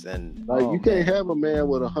analysis. And like, you can't have a man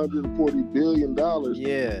with $140 billion.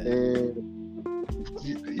 Yeah. And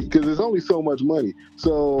because there's only so much money.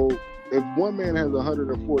 So if one man has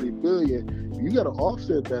 140 billion, you got to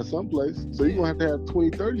offset that someplace. So you're going to have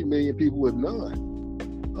 20, 30 million people with none.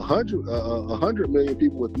 100 million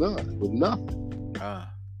people with none, with nothing.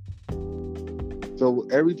 So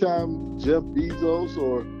every time Jeff Bezos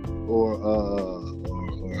or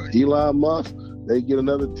Elon Musk, they get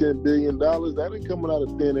another $10 billion, that ain't coming out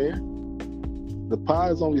of thin air. The pie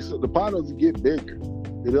doesn't get bigger.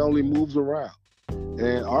 It only moves around.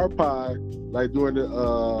 And our pie, like during the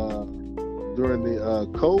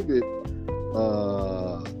COVID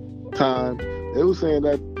time, they were saying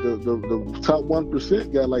that the top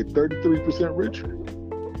 1% got like 33% richer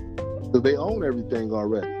because they own everything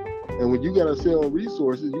already. And when you gotta sell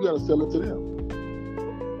resources, you gotta sell it to them.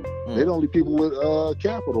 They're the only people with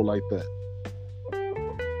capital like that.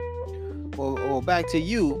 Well, back to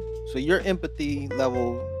you. So your empathy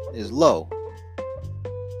level is low,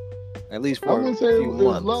 at least for a few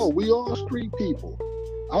months. It's low. We all street people.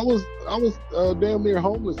 I was damn near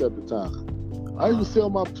homeless at the time. I used to sell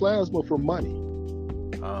my plasma for money.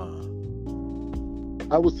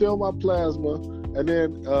 I would sell my plasma, and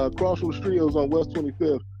then across from the street, it was on West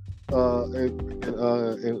 25th,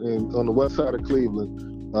 and on the west side of Cleveland.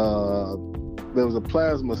 There was a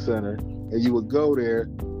plasma center, and you would go there,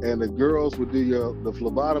 and the girls would do the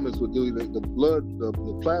phlebotomists would do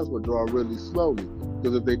the plasma draw really slowly,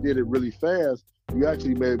 because if they did it really fast, you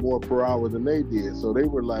actually made more per hour than they did. So they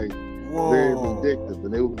were like very vindictive,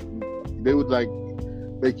 and they would like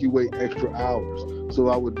make you wait extra hours. So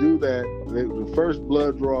I would do that. The first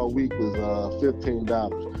blood draw a week was $15.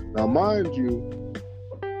 Now, mind you,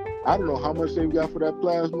 I don't know how much they got for that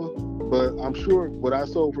plasma, but I'm sure what I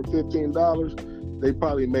sold for $15, they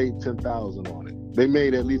probably made $10,000 on it. They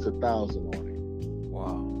made at least $1,000 on it.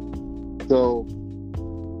 Wow. So,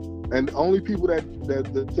 and the only people that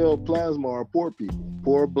sell plasma are poor people,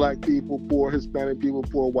 poor black people, poor Hispanic people,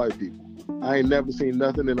 poor white people. I ain't never seen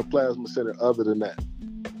nothing in a plasma center other than that.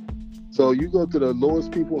 So you go to the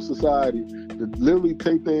lowest people in society to literally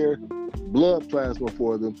take their blood plasma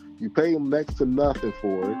for them. You pay them next to nothing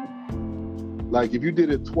for it. Like if you did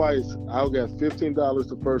it twice, I'll get $15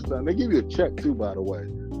 the first time. They give you a check too, by the way.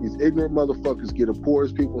 These ignorant motherfuckers get the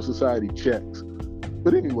poorest people in society checks.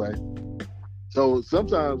 But anyway, so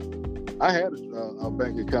sometimes I had a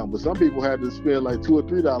bank account, but some people had to spend like $2 or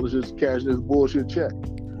 $3 just cashing this bullshit check.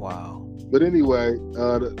 Wow. But anyway,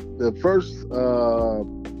 the first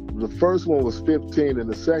one was 15 and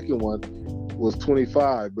the second one was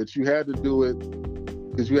 25, but you had to do it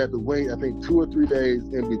because you had to wait, I think, 2 or 3 days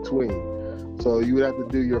in between. So you would have to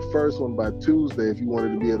do your first one by Tuesday if you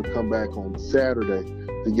wanted to be able to come back on Saturday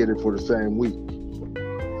to get it for the same week.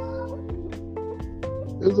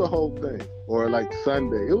 It was a whole thing. Or like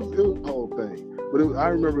Sunday, it was a whole thing. But I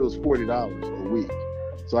remember it was $40 a week.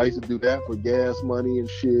 So I used to do that for gas money and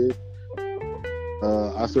shit.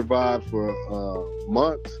 I survived for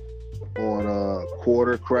months on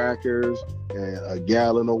quarter crackers and a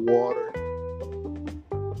gallon of water.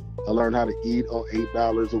 I learned how to eat on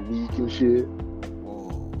 $8 a week and shit.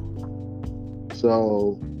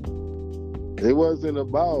 So it wasn't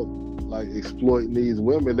about like exploiting these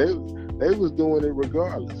women. They was doing it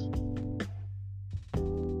regardless.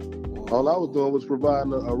 All I was doing was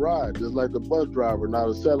providing a ride, just like the bus driver. Now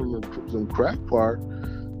the selling them crack part,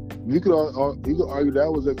 you could argue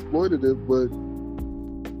that was exploitative, but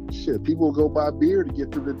Shit, people go buy beer to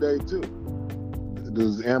get through the day too.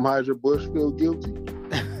 Does Anheuser-Busch feel guilty?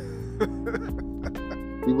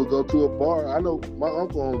 People go to a bar. I know my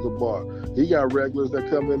uncle owns a bar. He got regulars that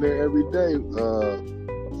come in there every day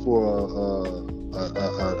for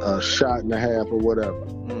a shot and a half or whatever.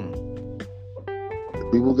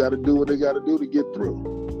 People got to do what they got to do to get through.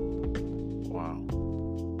 Wow.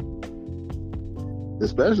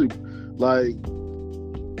 Especially, like,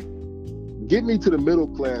 get me to the middle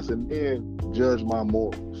class and then judge my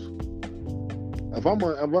morals. If I'm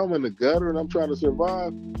in the gutter and I'm trying to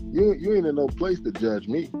survive, you ain't in no place to judge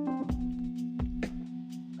me.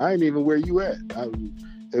 I ain't even where you at.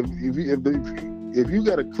 If you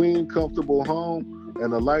got a clean, comfortable home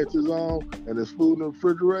and the lights is on and there's food in the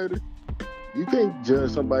refrigerator, you can't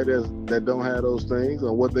judge somebody that don't have those things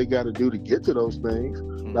and what they got to do to get to those things.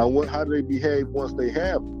 Now, how do they behave once they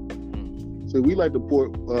have them? So we like to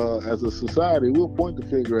point, as a society, we'll point the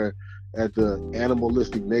finger at the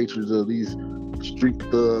animalistic natures of these street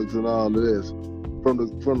thugs and all this from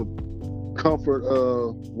the comfort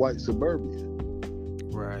of white suburbia.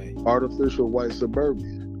 Right. Artificial white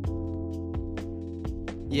suburbia.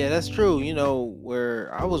 Yeah, that's true. You know,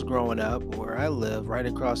 where I was growing up, where I live, right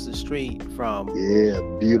across the street from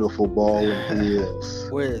beautiful Baldwin Hills.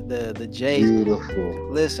 Where the Jays. Beautiful.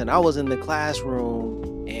 Listen, I was in the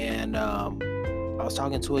classroom and I was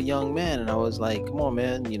talking to a young man and I was like, "Come on,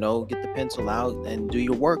 man, you know, get the pencil out and do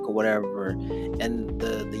your work or whatever." And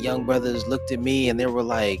the young brothers looked at me and they were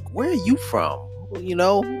like, "Where are you from? You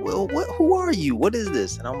know, who are you? What is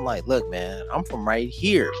this?" And I'm like, "Look, man, I'm from right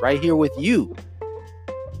here with you."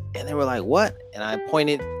 And they were like, "What?" And I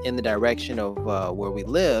pointed in the direction of where we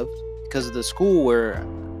lived, because the school where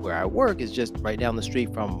I work is just right down the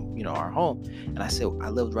street from, you know, our home. And I said, "I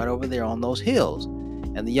lived right over there on those hills."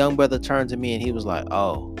 And the young brother turned to me and he was like,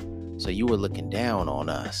 "Oh, so you were looking down on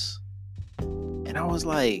us." And I was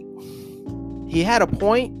like, he had a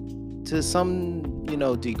point to some, you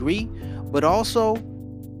know, degree, but also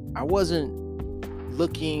I wasn't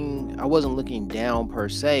looking down per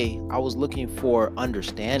se. I was looking for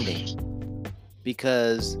understanding,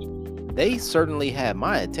 because they certainly had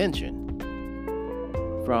my attention,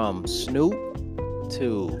 from Snoop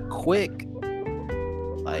to Quick.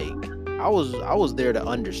 Like, I was there to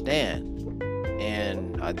understand,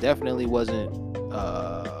 and I definitely wasn't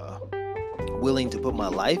willing to put my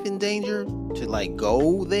life in danger to, like,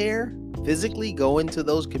 go there, physically go into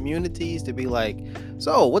those communities to be like,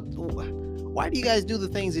 "So why do you guys do the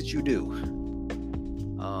things that you do?"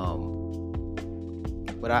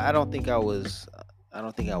 But I don't think I was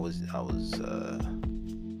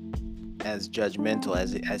as judgmental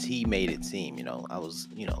as he made it seem. You know, I was,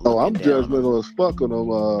 you know. Oh, I'm judgmental as fuck on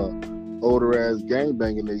them older ass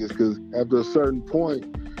gangbanging niggas, because after a certain point,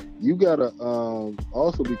 you gotta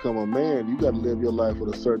also become a man. You gotta live your life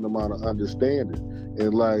with a certain amount of understanding,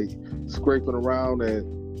 and like scraping around at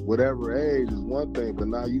whatever age is one thing, but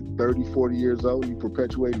now you 30, 40 years old, you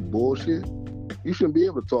perpetuating bullshit. You shouldn't be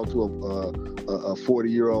able to talk to a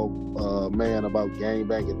 40-year-old man about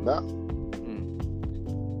gangbanging nothing.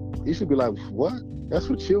 He should be like, "What? That's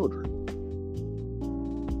for children."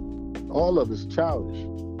 All of it's childish.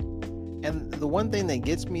 And the one thing that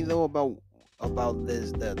gets me though about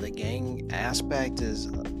this, the gang aspect, is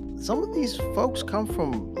some of these folks come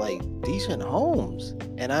from like decent homes,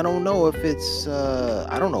 and I don't know if it's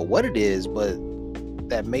I don't know what it is, but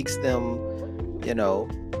that makes them, you know,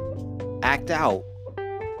 act out.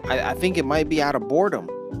 I think it might be out of boredom.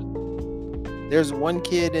 There's one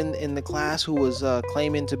kid in the class who was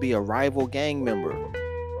claiming to be a rival gang member,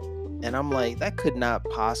 and I'm like, that could not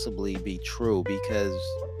possibly be true, because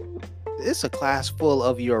it's a class full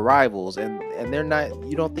of your rivals, and they're not.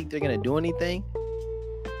 You don't think they're gonna do anything?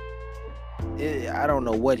 I don't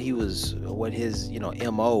know what his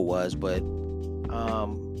MO was, but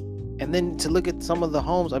and then to look at some of the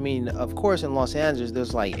homes. I mean, of course, in Los Angeles,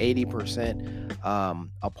 there's like 80%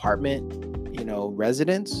 apartment,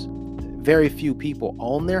 residents. Very few people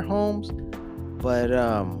own their homes, but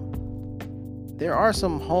there are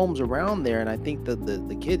some homes around there, and I think that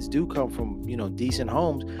the kids do come from decent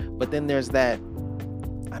homes. But then there's that.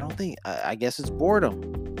 I guess it's boredom,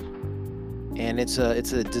 and it's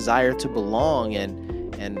a desire to belong,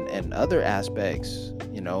 and other aspects,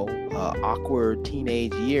 awkward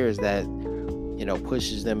teenage years that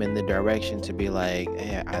pushes them in the direction to be like,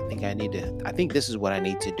 hey, I think this is what I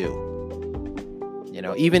need to do.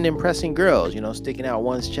 Even impressing girls, sticking out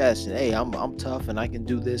one's chest and, hey, I'm tough and I can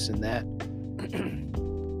do this and that.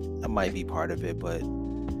 That might be part of it, but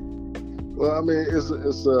well, I mean, it's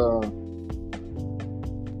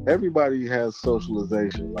everybody has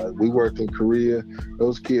socialization. Like we worked in Korea,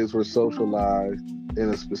 those kids were socialized in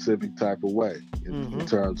a specific type of way in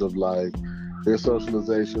terms of like their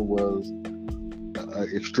socialization was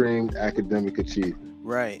extreme academic achievement.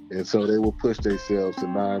 Right. And so they will push themselves to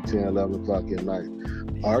 9, 10, 11 o'clock at night.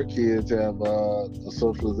 Our kids have a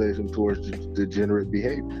socialization towards degenerate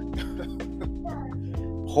behavior.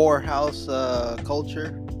 Whorehouse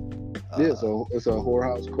culture. Yeah, so it's a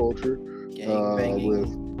whorehouse culture Gang banging, with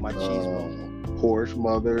machismo. Porsche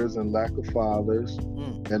mothers and lack of fathers,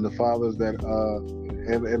 and the fathers that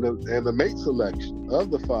and the mate selection of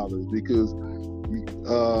the fathers, because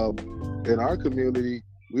in our community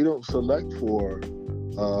we don't select for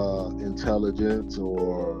intelligence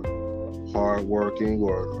or hardworking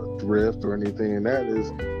or thrift or anything, and that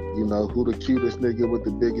is, you know, who the cutest nigga with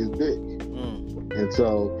the biggest dick. And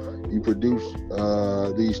so you produce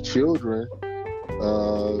these children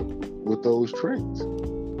with those traits.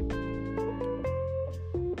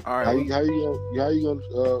 All right. How you gonna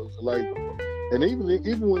like? And even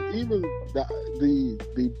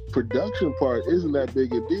the production part isn't that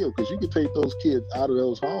big a deal, because you can take those kids out of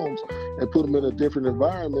those homes and put them in a different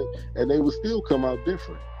environment, and they will still come out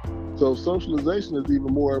different. So socialization is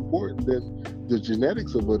even more important than the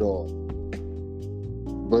genetics of it all.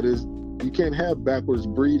 But you can't have backwards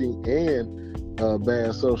breeding and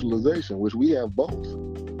bad socialization, which we have both.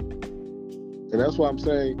 And that's why I'm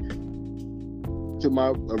saying, to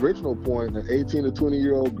my original point, an 18 to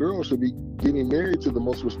 20-year-old girl should be getting married to the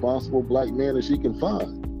most responsible black man that she can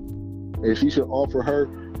find. And she should offer her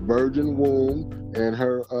virgin womb and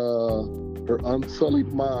her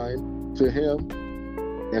unsullied mind to him,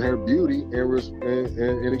 and her beauty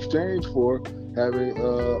in exchange for having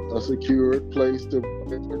a secure place to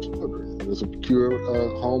raise her children, a secure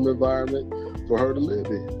home environment for her to live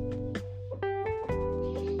in.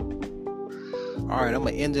 All right, I'm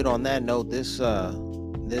gonna end it on that note. This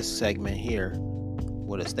segment here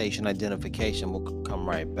with a station identification. We'll come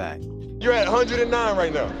right back. You're at 109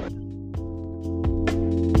 right now.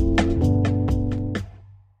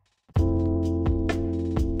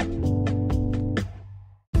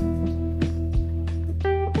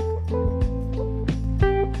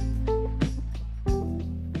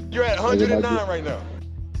 You're at 109 right now.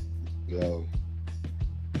 Yo.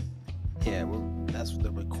 Yeah, that's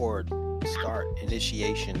the record start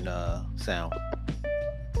initiation sound.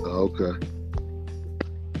 Okay.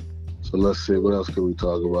 So let's see, what else can we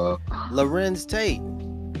talk about? Lorenz Tate.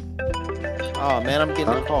 Oh man, I'm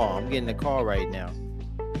getting a call. I'm getting a call right now.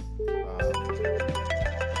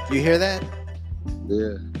 You hear that?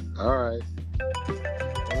 Yeah. All right.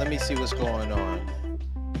 Well, let me see what's going on.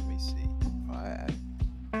 Let me see.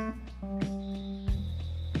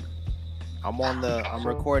 I'm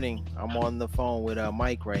recording. I'm on the phone with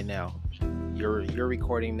Mike right now. You're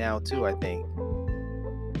recording now too, I think.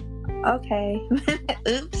 Okay.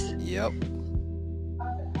 Oops. Yep.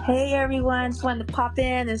 Hey everyone, just wanted to pop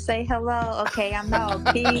in and say hello. Okay, I'm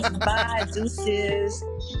out. Peace, bye, deuces.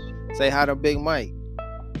 Say hi to Big Mike.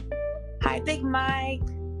 Hi, Big Mike.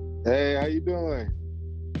 Hey, how you doing?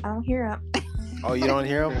 I don't hear him. Oh, you don't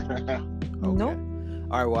hear him? Okay. Nope.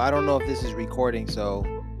 All right. Well, I don't know if this is recording, so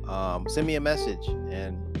send me a message.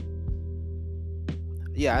 And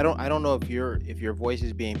yeah, I don't know if your voice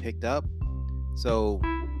is being picked up. So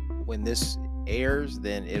when this airs,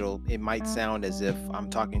 then it might sound as if I'm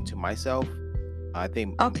talking to myself. I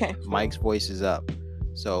think Okay. Mike's voice is up.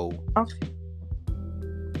 So Okay.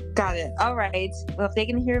 Got it. All right. Well, if they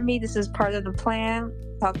can hear me, this is part of the plan.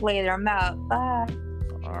 Talk later. I'm out. Bye.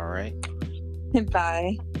 all right.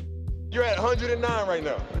 Bye. You're at 109 right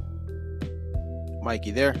now. Mike,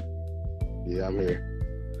 you there? Yeah, I'm here.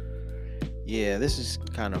 Yeah, this is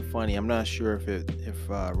kind of funny. I'm not sure if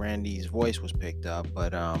Randy's voice was picked up,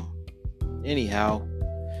 but anyhow,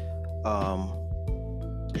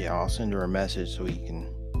 yeah, I'll send her a message so he can.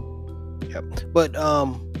 Yep. But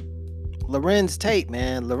Lorenz Tate,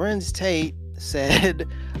 man, Lorenz Tate said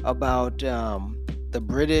about the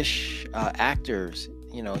British actors.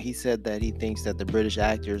 You know, he said that he thinks that the British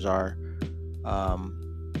actors are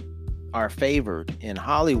favored in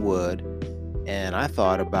Hollywood. And I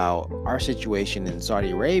thought about our situation in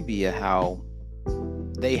Saudi Arabia, how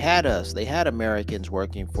they had Americans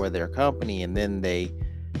working for their company, and then they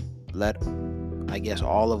let, I guess,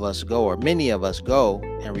 all of us go, or many of us go,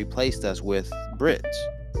 and replaced us with Brits.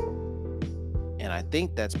 And I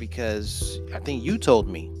think that's because, I think you told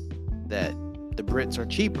me that the Brits are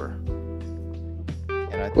cheaper.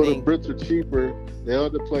 And I think the Brits are cheaper. They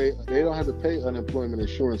don't have to pay unemployment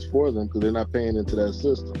insurance for them because they're not paying into that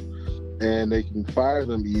system. And they can fire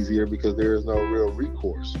them easier because there is no real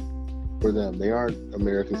recourse. for them. They aren't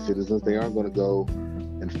American citizens. They aren't going to go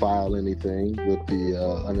and file anything with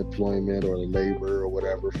the unemployment or the labor or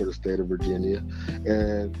whatever for the state of Virginia.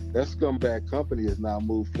 And that scumbag company has now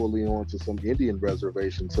moved fully on to some Indian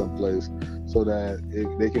reservation someplace, so that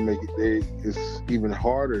they can make it. It's even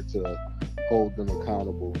harder to hold them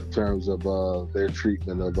accountable in terms of their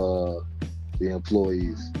treatment of the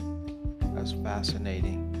employees. That's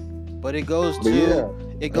fascinating. But it goes But to yeah,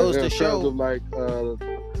 it goes in to terms show. of like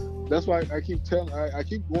that's why I keep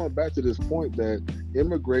going back to this point that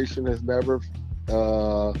immigration has never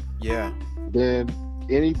Yeah. been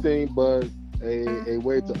anything but a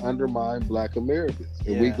way to undermine Black Americans.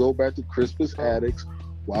 And we Yeah. go back to Crispus Attucks.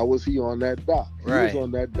 Why was he on that dock? He Right. was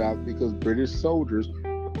on that dock because British soldiers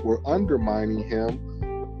were undermining him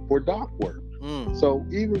for dock work. Mm. So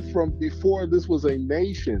even from before this was a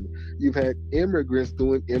nation, you've had immigrants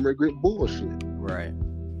doing immigrant bullshit. Right.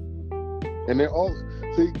 And they're all,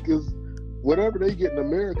 see, because whatever they get in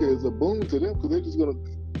America is a boon to them, because they're just going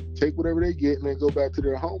to take whatever they get and then go back to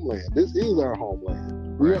their homeland. This is our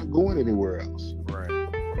homeland. We Right. aren't going anywhere else. Right.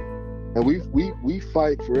 And we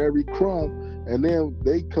fight for every crumb, and then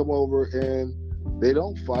they come over and they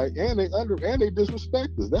don't fight, and they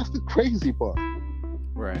disrespect us. That's the crazy part.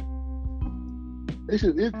 Right. They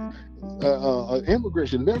should.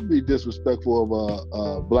 Immigrants should never be disrespectful of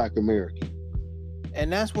a Black American. And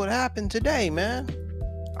that's what happened today, man.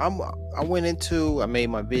 I made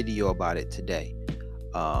my video about it today.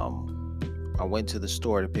 I went to the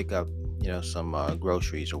store to pick up, some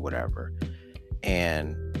groceries or whatever,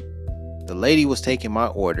 and the lady was taking my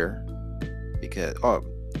order because,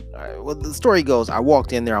 well, the story goes, I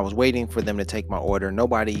walked in there, I was waiting for them to take my order.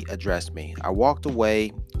 Nobody addressed me. I walked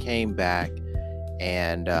away, came back,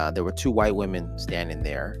 and there were two white women standing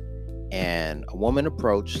there, and a woman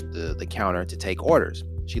approached the counter to take orders.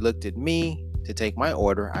 She looked at me to take my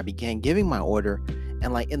order. I began giving my order,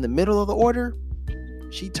 and like in the middle of the order,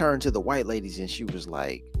 she turned to the white ladies and she was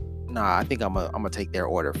like, nah, I think I'm gonna take their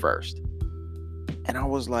order first. And I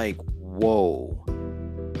was like, whoa.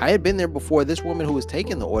 I had been there before. This woman who was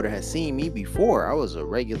taking the order had seen me before.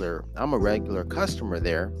 I'm a regular customer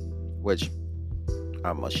there, which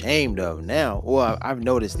I'm ashamed of now. Well, I've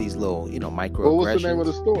noticed these little, microaggressions. Well, what's the name of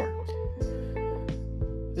the store?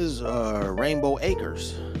 This is Rainbow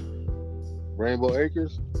Acres. Rainbow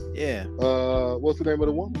Acres? Yeah. What's the name of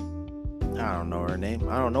the woman? I don't know her name.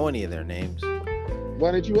 I don't know any of their names.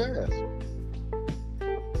 Why didn't you ask?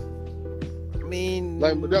 I mean,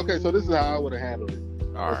 Okay, so this is how I would have handled it.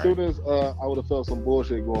 all As right. soon as I would have felt some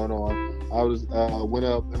bullshit going on, I went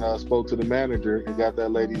up and I spoke to the manager and got that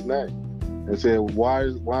lady's name and said, why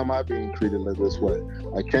am I being treated like this way?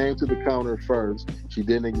 I came to the counter first. She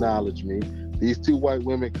didn't acknowledge me. These two white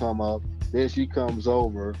women come up. Then she comes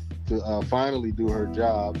over to finally do her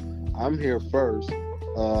job. I'm here first.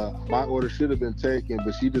 My order should have been taken,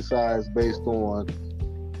 but she decides based on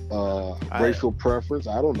racial preference,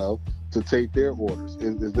 I don't know, to take their orders.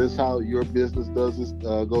 Is this how your business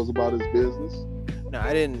goes about its business? No,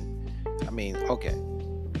 I didn't. I mean, okay.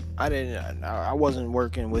 I wasn't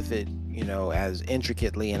working with it, as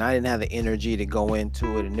intricately, and I didn't have the energy to go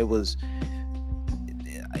into it. And it was,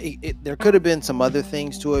 there could have been some other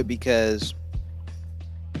things to it because,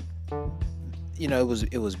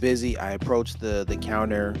 it was busy. I approached the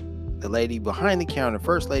counter. The lady behind the counter,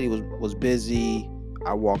 first lady was busy.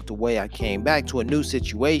 I walked away. I came back to a new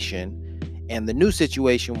situation, and the new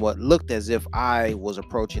situation what looked as if I was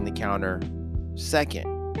approaching the counter second.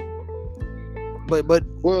 But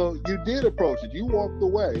Well, you did approach it. You walked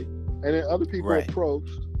away, and then other people Right.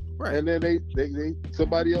 approached, right. and then they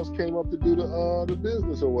somebody else came up to do the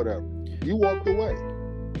business or whatever. You walked away.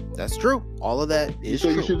 That's true. All of that is So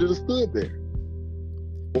true. you should have stood there,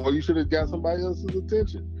 or you should have got somebody else's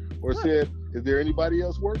attention, or said, "Is there anybody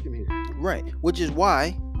else working here?" Right. Which is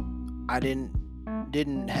why I didn't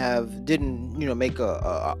make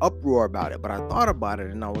a uproar about it. But I thought about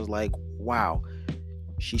it and I was like, wow.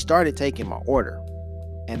 She started taking my order,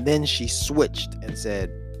 and then she switched and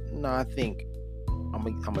said, no, I think I'm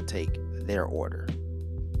gonna take their order.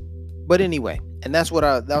 But anyway, and that's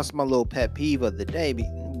my little pet peeve of the day.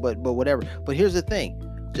 But whatever. But here's the thing.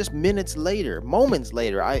 Just moments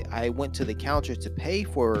later, I went to the counter to pay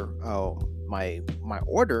for my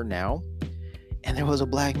order now, and there was a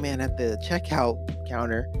black man at the checkout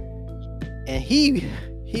counter, and he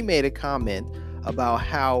made a comment about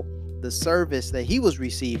how the service that he was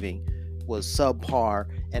receiving was subpar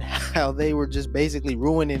and how they were just basically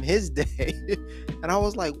ruining his day. And I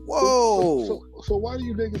was like, whoa. So why do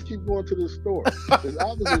you niggas keep going to this store? It's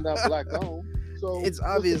obviously not black owned. So It's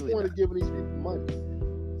what's obviously the point not. of giving these people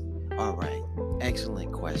money? All right.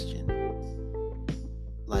 Excellent question.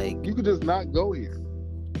 Like, You could just not go here.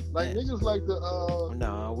 Like man, niggas like to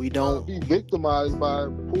no, we don't. be victimized by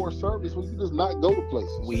poor service when you just not go to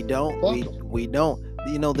places. We don't. Fuck We 'em. we don't.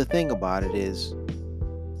 You know, the thing about it is,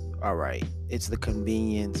 all right, it's the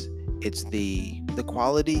convenience, it's the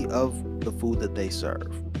quality of the food that they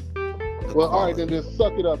serve. The Well, all right, then quality. just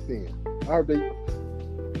suck it up then. All right,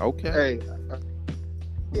 Okay. hey,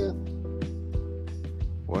 yeah.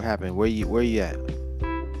 What happened? Where you at?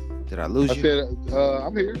 Did I lose I you? said,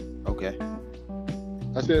 I'm here. Okay.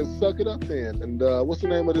 I said, suck it up then. And what's the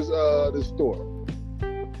name of this store?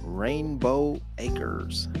 Rainbow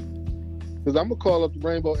Acres. Because I'm gonna call up the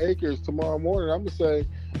Rainbow Acres tomorrow morning. I'm gonna say,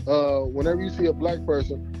 whenever you see a black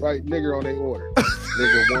person, write nigger on their order.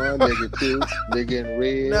 Nigga 1, nigga 2, nigga in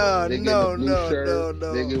red, No, nigga no, in the blue no, shirt, no,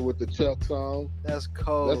 no. nigga with the chucks on. That's That's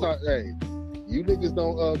cold. how. Hey, you niggas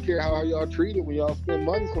don't care how y'all treated when y'all spend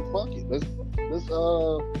money. So fuck it.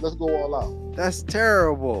 Let's go all out. That's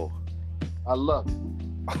terrible. I love it.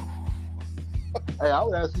 Hey, I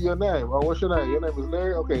would ask you your name. Oh, what's your name? Your name is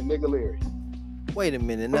Larry. Okay, nigga Larry. Wait a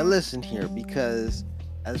minute. Now listen here, because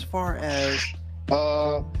as far as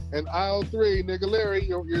In aisle 3, nigga Larry,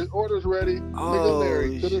 your order's ready. Nigga Oh,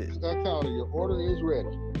 Larry, to shit. the counter. Your order is ready.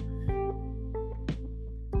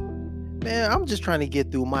 man, I'm just trying to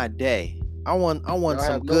get through my day. I want I some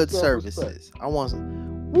have no good self-respect. services. I want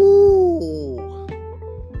some. Woo.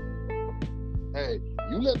 Hey,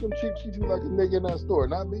 you let them treat you like a nigga in that store,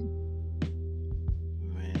 not me.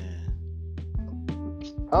 Man.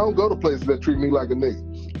 I don't go to places that treat me like a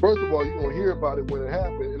nigga. First of all, you're gonna hear about it when it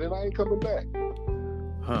happened, and then I ain't coming back.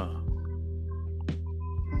 Huh.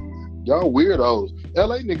 Y'all weirdos.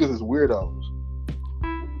 LA niggas is weirdos.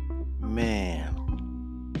 Man.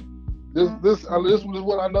 This is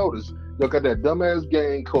what I noticed. Y'all got that dumbass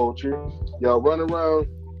gang culture. Y'all run around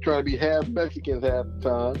trying to be half Mexicans half the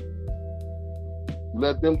time.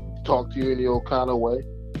 Let them talk to you in your kind of way.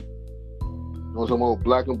 On some old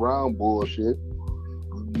black and brown bullshit.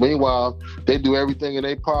 Meanwhile, they do everything in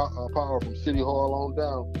their power from City Hall on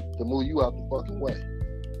down to move you out the fucking way.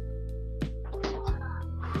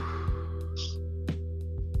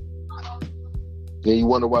 Then you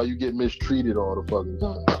wonder why you get mistreated all the fucking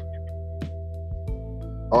time.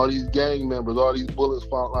 All these gang members, all these bullets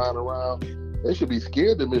flying around, they should be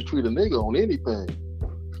scared to mistreat a nigga on anything.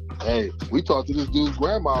 Hey, we talked to this dude's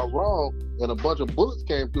grandma wrong, and a bunch of bullets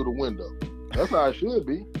came through the window. That's how it should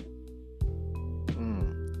be.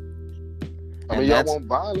 I mean, y'all want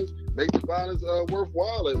violence? Make the violence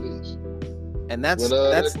worthwhile at least. And that's When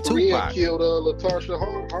Korean Tupac. killed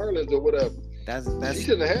Latasha Harlins or whatever. That's She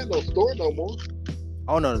shouldn't have had no store no more.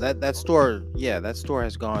 Oh no, that store, yeah, that store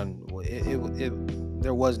has gone.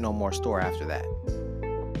 There was no more store after that.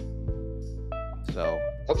 So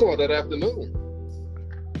I'm talking about that afternoon.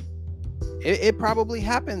 it probably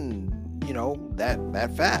happened,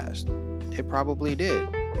 that fast. It probably did.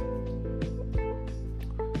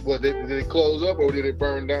 Well, did it close up or did it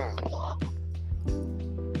burn down?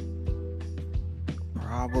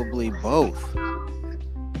 Probably both.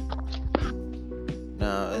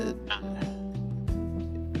 No,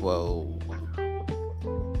 well,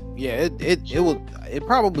 yeah, it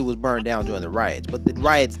probably was burned down during the riots, but the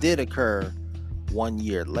riots did occur 1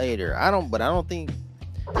 year later. I don't think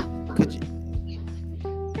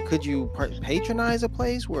could you patronize a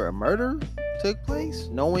place where a murder took place,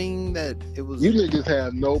 knowing that it was. You niggas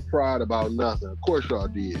have no pride about nothing. Of course y'all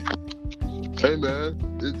did. Hey man,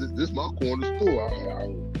 this my corner store.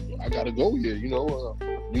 I gotta go here.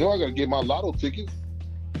 I gotta get my lotto tickets.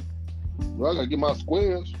 I gotta get my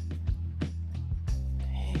squares.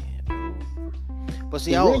 But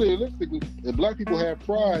see, really, realistically, if black people had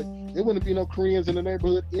pride, there wouldn't be no Koreans in the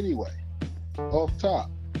neighborhood anyway. Off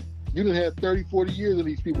top. You done had 30, 40 years of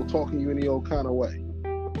these people talking you any old kind of way.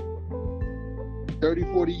 30,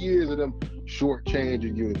 40 years of them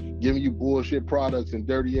shortchanging you, giving you bullshit products in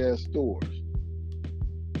dirty ass stores.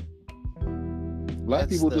 Black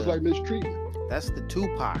people just like mistreatment. That's the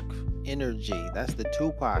Tupac energy. That's the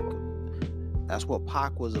Tupac. That's what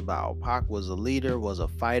Pac was about. Pac was a leader, was a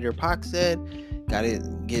fighter. Pac said, "Gotta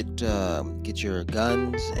get your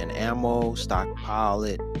guns and ammo, stockpile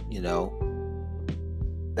it."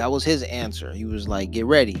 That was his answer. He was like, get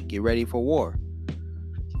ready for war.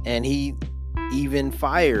 And he even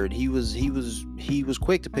fired. He was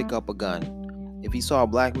quick to pick up a gun. If he saw a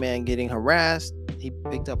black man getting harassed, he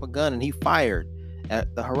picked up a gun and he fired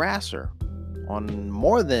at the harasser on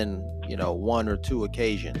more than 1 or 2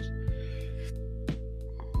 occasions.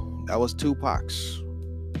 That was Tupac's.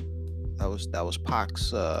 That was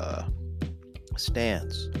Pac's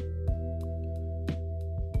stance.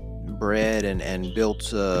 Bred and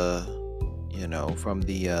built, from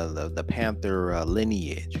the Panther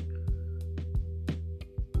lineage.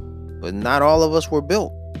 But not all of us were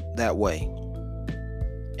built that way.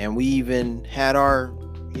 And we even had our,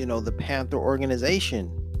 the Panther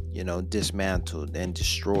organization, dismantled and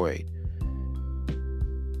destroyed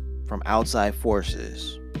from outside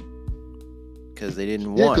forces because they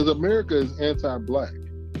didn't Yeah, want. because America is anti-black,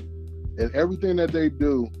 and everything that they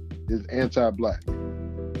do is anti-black.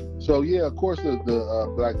 So yeah, of course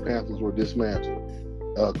the Black Panthers were dismantled.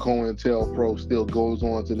 COINTELPRO still goes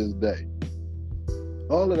on to this day.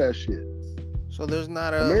 All of that shit. So there's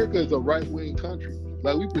not America is a right-wing country.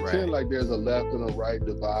 Like we pretend Right. like there's a left and a right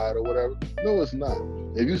divide or whatever. No, it's not.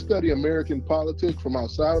 If you study American politics from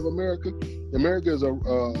outside of America, America is a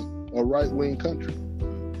right-wing country.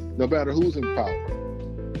 No matter who's in power.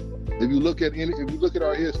 If you look at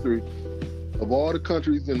our history of all the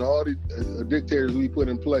countries and all the dictators we put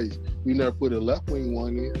in place, we never put a left-wing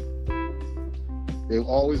one in. They've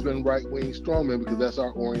always been right-wing strongmen because that's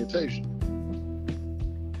our orientation.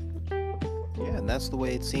 Yeah, and that's the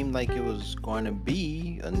way it seemed like it was going to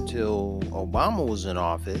be until Obama was in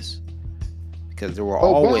office, because there were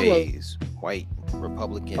always white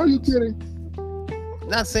Republicans. Are you kidding?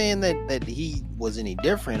 Not saying that he was any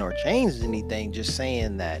different or changed anything, just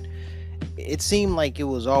saying that it seemed like it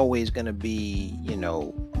was always going to be,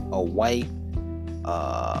 a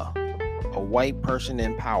white person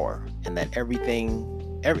in power, and that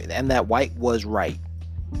and that white was right.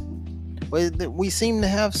 But we seem to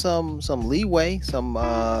have some leeway, some.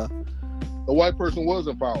 A white person was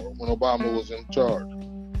in power when Obama was in charge.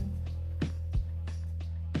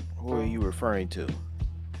 Who are you referring to?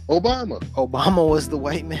 Obama. Obama was the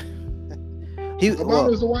white man.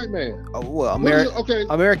 Obama is a white man.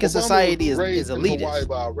 American society is elitist. elitist.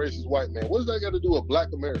 By a racist white man. What does that got to do with Black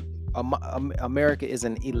America? America is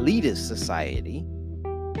an elitist society.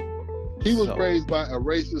 He was raised by a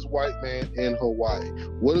racist white man in Hawaii.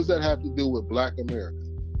 What does that have to do with Black America?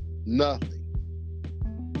 Nothing.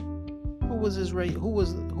 Who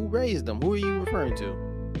raised him? Who are you referring to?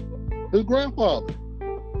 His grandfather.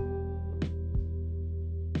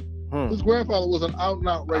 His grandfather was an out and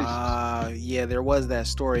out racist. Yeah, there was that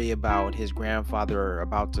story about his grandfather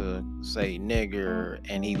about to say nigger,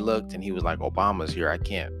 and he looked and he was like, Obama's here, I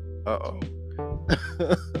can't.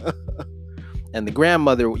 And the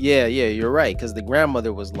grandmother, yeah, you're right, because the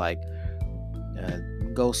grandmother was like,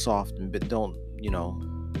 go soft, but don't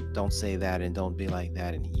say that, and don't be like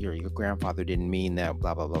that, and your grandfather didn't mean that,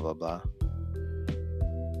 blah blah blah blah blah.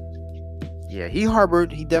 Yeah, he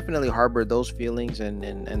definitely harbored those feelings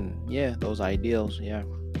and yeah, those ideals, yeah.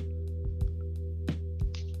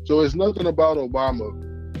 So it's nothing about Obama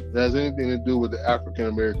that has anything to do with the African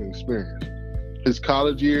American experience. His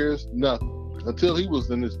college years, nothing. Until he was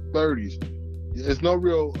in his 30s. There's no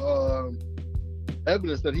real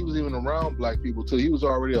evidence that he was even around Black people till he was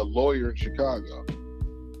already a lawyer in Chicago.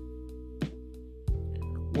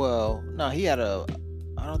 Well, no, he had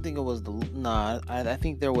I don't think it was I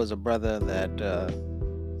think there was a brother that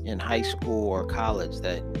in high school or college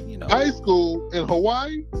that, High school in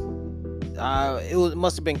Hawaii? It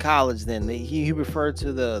must have been college then. He referred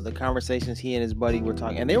to the conversations he and his buddy were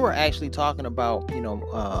talking, and they were actually talking about,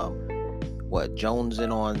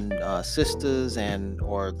 jonesing on sisters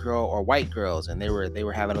or white girls, and they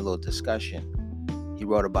were having a little discussion. He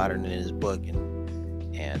wrote about it in his book,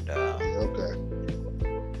 and okay.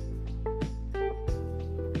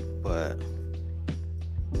 But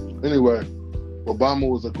anyway, Obama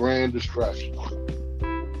was a grand distraction.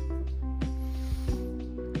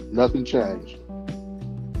 Nothing changed.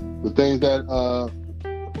 The things that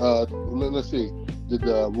let's see, did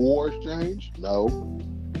the wars change? No.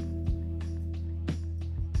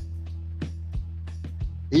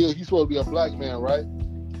 He's supposed to be a Black man, right?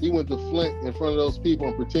 He went to Flint in front of those people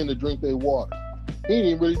and pretended to drink their water. He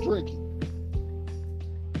didn't even really drink it.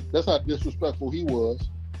 That's how disrespectful he was.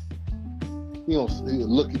 He would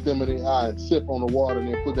look at them in the eye and sip on the water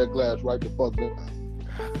and then put that glass right the fuck down.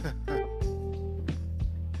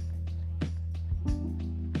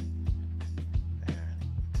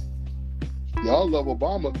 Y'all love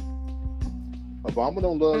Obama. Obama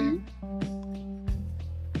don't love you.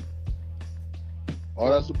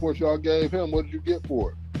 All that support y'all gave him, what did you get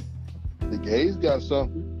for it? The gays got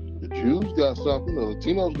something. The Jews got something. The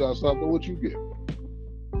Latinos got something. What you get?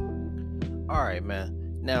 All right,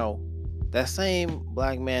 man. Now, that same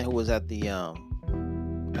Black man who was at the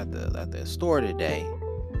store today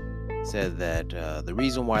said that the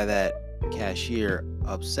reason why that cashier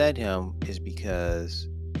upset him is because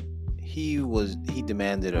he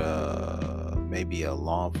demanded a maybe a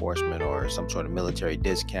law enforcement or some sort of military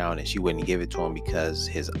discount, and she wouldn't give it to him because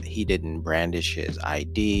he didn't brandish his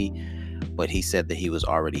ID, but he said that he was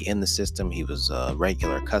already in the system. He was a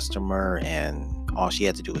regular customer, and all she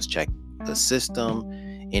had to do was check the system.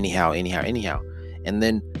 Anyhow. And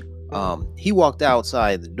then he walked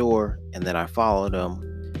outside the door, and then I followed him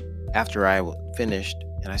after I finished,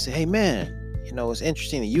 and I said, "Hey man, it's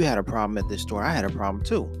interesting that you had a problem at this store. I had a problem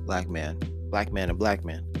too. Black man, and black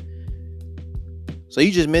man." So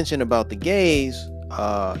you just mentioned about the gays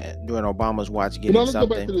during Obama's watch getting let's something.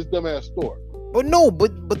 go back to this dumbass store. But no,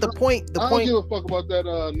 but the point. I don't give a fuck about that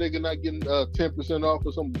nigga not getting 10% off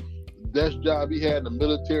for some desk job he had in the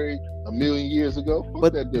military a million years ago.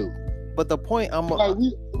 Fuck that dude. But the point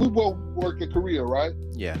we both work in Korea, right?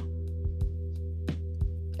 Yeah.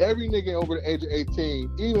 Every nigga over the age of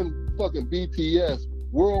 18, even fucking BTS,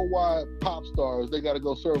 worldwide pop stars, they got to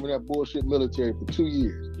go serve in that bullshit military for 2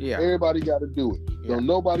 years. Yeah. Everybody got to do it. Yeah. Don't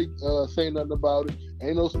nobody say nothing about it.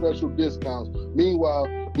 Ain't no special discounts. Meanwhile,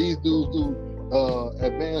 these dudes do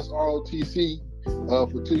advanced ROTC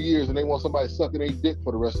for 2 years, and they want somebody sucking their dick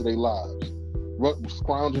for the rest of their lives,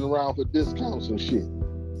 scrounging around for discounts and shit.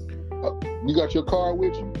 You got your car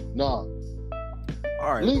with you? Nah. All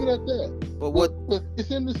right. Leave it at that. But it's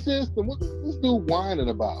in the system. What this dude whining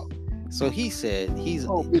about? So he said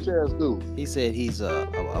bitch ass dude. He said he's a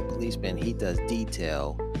policeman. He does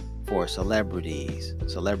detail for celebrities,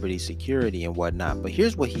 celebrity security and whatnot. But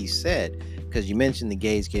here's what he said, because you mentioned the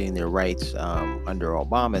gays getting their rights under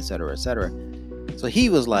Obama, et cetera, et cetera. So he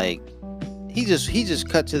was like, he just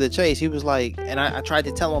cut to the chase. He was like, and I tried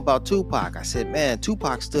to tell him about Tupac. I said, man,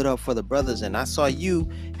 Tupac stood up for the brothers, and I saw you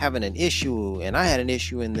having an issue, and I had an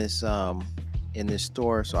issue in this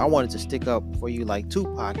store, so I wanted to stick up for you like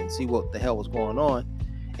Tupac and see what the hell was going on.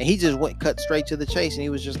 And he just cut straight to the chase, and he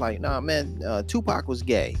was just like, nah, man, Tupac was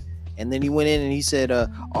gay. And then he went in and he said,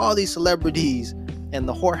 all these celebrities and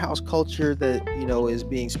the whorehouse culture that is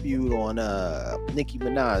being spewed on Nicki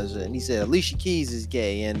Minaj, and he said Alicia Keys is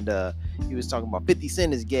gay, and he was talking about 50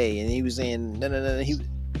 Cent is gay, and he was saying no. He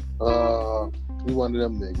one of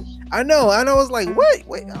them niggas. I know. I was like, wait.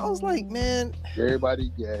 I was like, man, everybody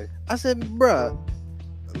gay. I said, bruh,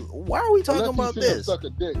 why are we talking about this? Suck a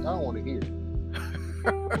dick. I don't want to hear it.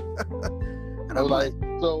 And I'm like,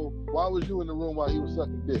 so why was you in the room while he was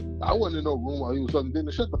sucking dick? I wasn't in no room while he was sucking dick.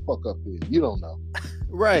 Shut the fuck up, then. You don't know.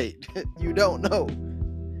 Right. You don't know.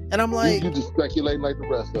 And I'm like, you just speculating like the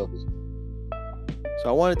rest of us. So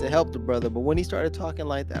I wanted to help the brother, but when he started talking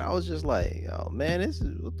like that, I was just like, oh man, this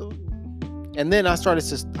is what the. And then I started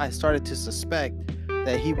to suspect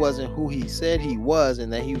that he wasn't who he said he was,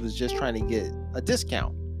 and that he was just trying to get a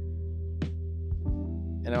discount.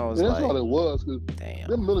 And I was that's like, all it was, because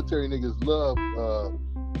them military niggas love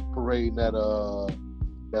parading that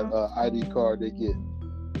ID card they get.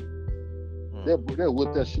 They'll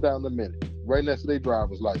whip that shit out in a minute, right next to their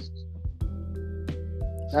driver's license.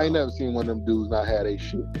 I ain't never seen one of them dudes not have their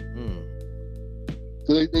shit.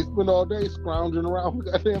 So they spend all day scrounging around for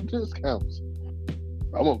goddamn discounts.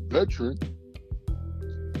 I'm a veteran.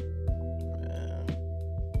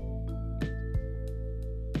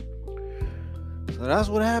 So that's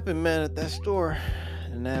what happened, man, at that store.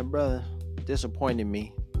 And that brother disappointed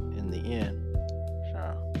me in the end.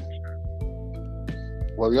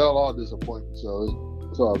 Well, y'all all disappointed, so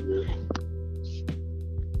it's all good.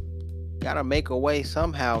 Gotta make a way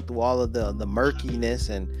somehow through all of the murkiness,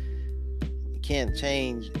 and you can't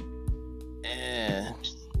change.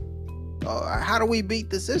 How do we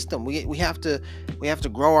beat the system? We have to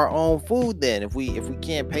grow our own food. Then if we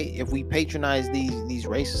patronize these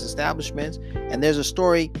racist establishments. And there's a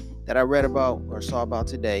story that I read about or saw about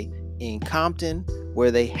today in Compton,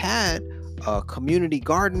 where they had a community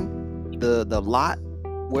garden. The lot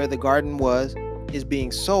where the garden is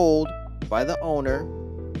being sold by the owner,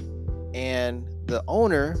 and the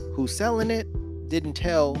owner who's selling it didn't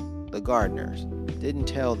tell the gardeners, didn't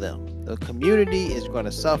tell them. The community is going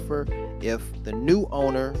to suffer if the new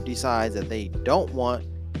owner decides that they don't want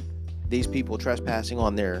these people trespassing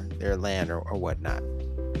on their land or whatnot.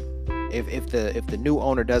 If the new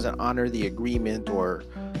owner doesn't honor the agreement or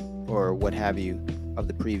what have you of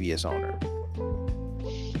the previous owner.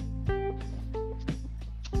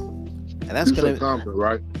 And that's gonna Compton,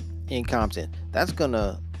 right? In Compton. That's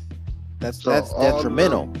detrimental.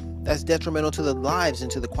 That's detrimental to the lives and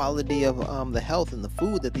to the quality of the health and the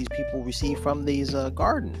food that these people receive from these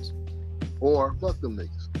gardens. Or fuck them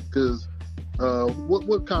niggas, because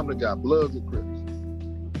what Compton got? Bloods or Crips?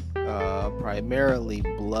 Primarily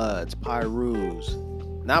Bloods, Pyrus.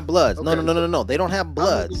 Not Bloods. Okay. No. They don't have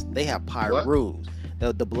Bloods. They have Pyrus.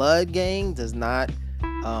 The Blood gang does not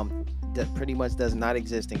that pretty much does not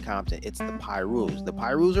exist in Compton. It's the Pyrus. The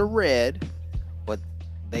Pyrus are red, but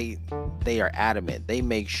they they are adamant. They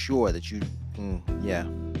make sure that you, yeah.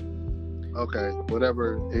 Okay,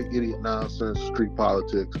 whatever idiot nonsense street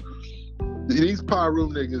politics. These Pyru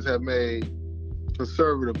niggas have made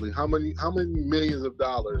conservatively how many millions of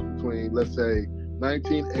dollars between, let's say,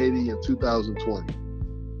 1980 and 2020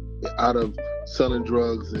 out of selling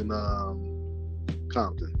drugs in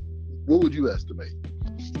Compton? What would you estimate?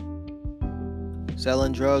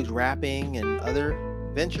 Selling drugs, rapping, and other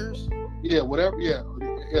ventures. Yeah, whatever. Yeah.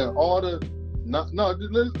 All the no.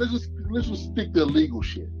 Let's just stick to illegal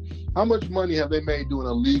shit. How much money have they made doing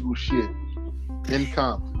illegal shit in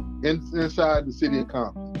Compton, inside the city of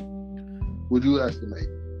Compton? Would you estimate?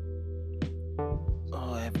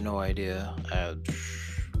 Oh, I have no idea.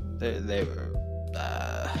 They were.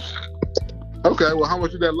 Okay. Well, how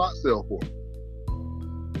much did that lot sell for?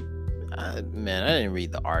 Man, I didn't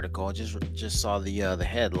read the article. I just saw the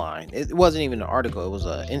headline. It wasn't even an article. It was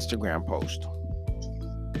an Instagram post.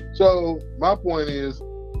 So my point is,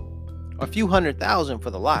 A few $100,000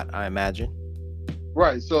 for the lot, I imagine.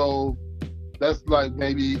 right. So that's like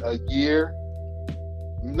maybe a year,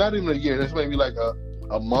 not even a year. That's maybe like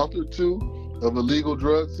a month or two of illegal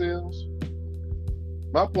drug sales.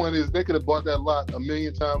 My point is, they could have bought that lot a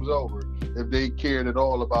million times over if they cared at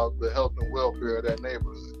all about the health and welfare of that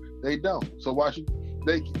neighborhood. They don't. So why should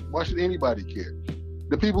anybody care?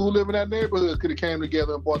 The people who live in that neighborhood could have came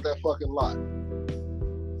together and bought that fucking lot.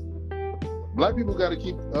 Black people got to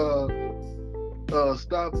keep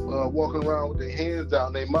stop walking around with their hands out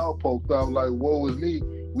and their mouth poked out like, woe is me,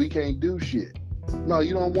 we can't do shit. No,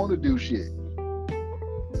 you don't want to do shit.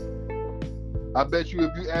 I bet you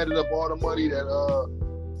if you added up all the money that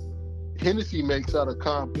Hennessy makes out of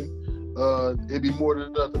Compton, it'd be more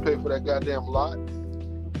than enough to pay for that goddamn lot.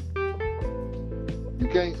 You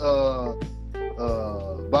can't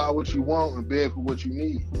buy what you want and beg for what you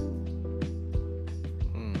need.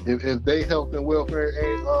 If they health and welfare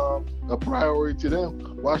ain't a priority to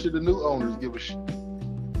them, why should the new owners give a shit?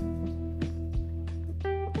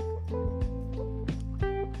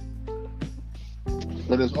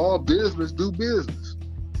 But it's all business, do business.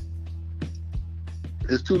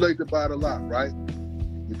 It's too late to buy the lot, right?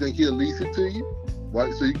 You think he'll lease it to you?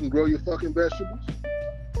 Right? So you can grow your fucking vegetables?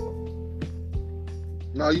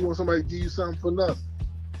 No, you want somebody to give you something for nothing.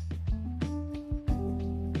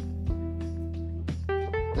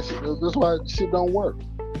 That's why shit don't work.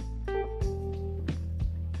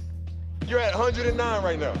 You're at 109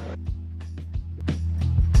 right now.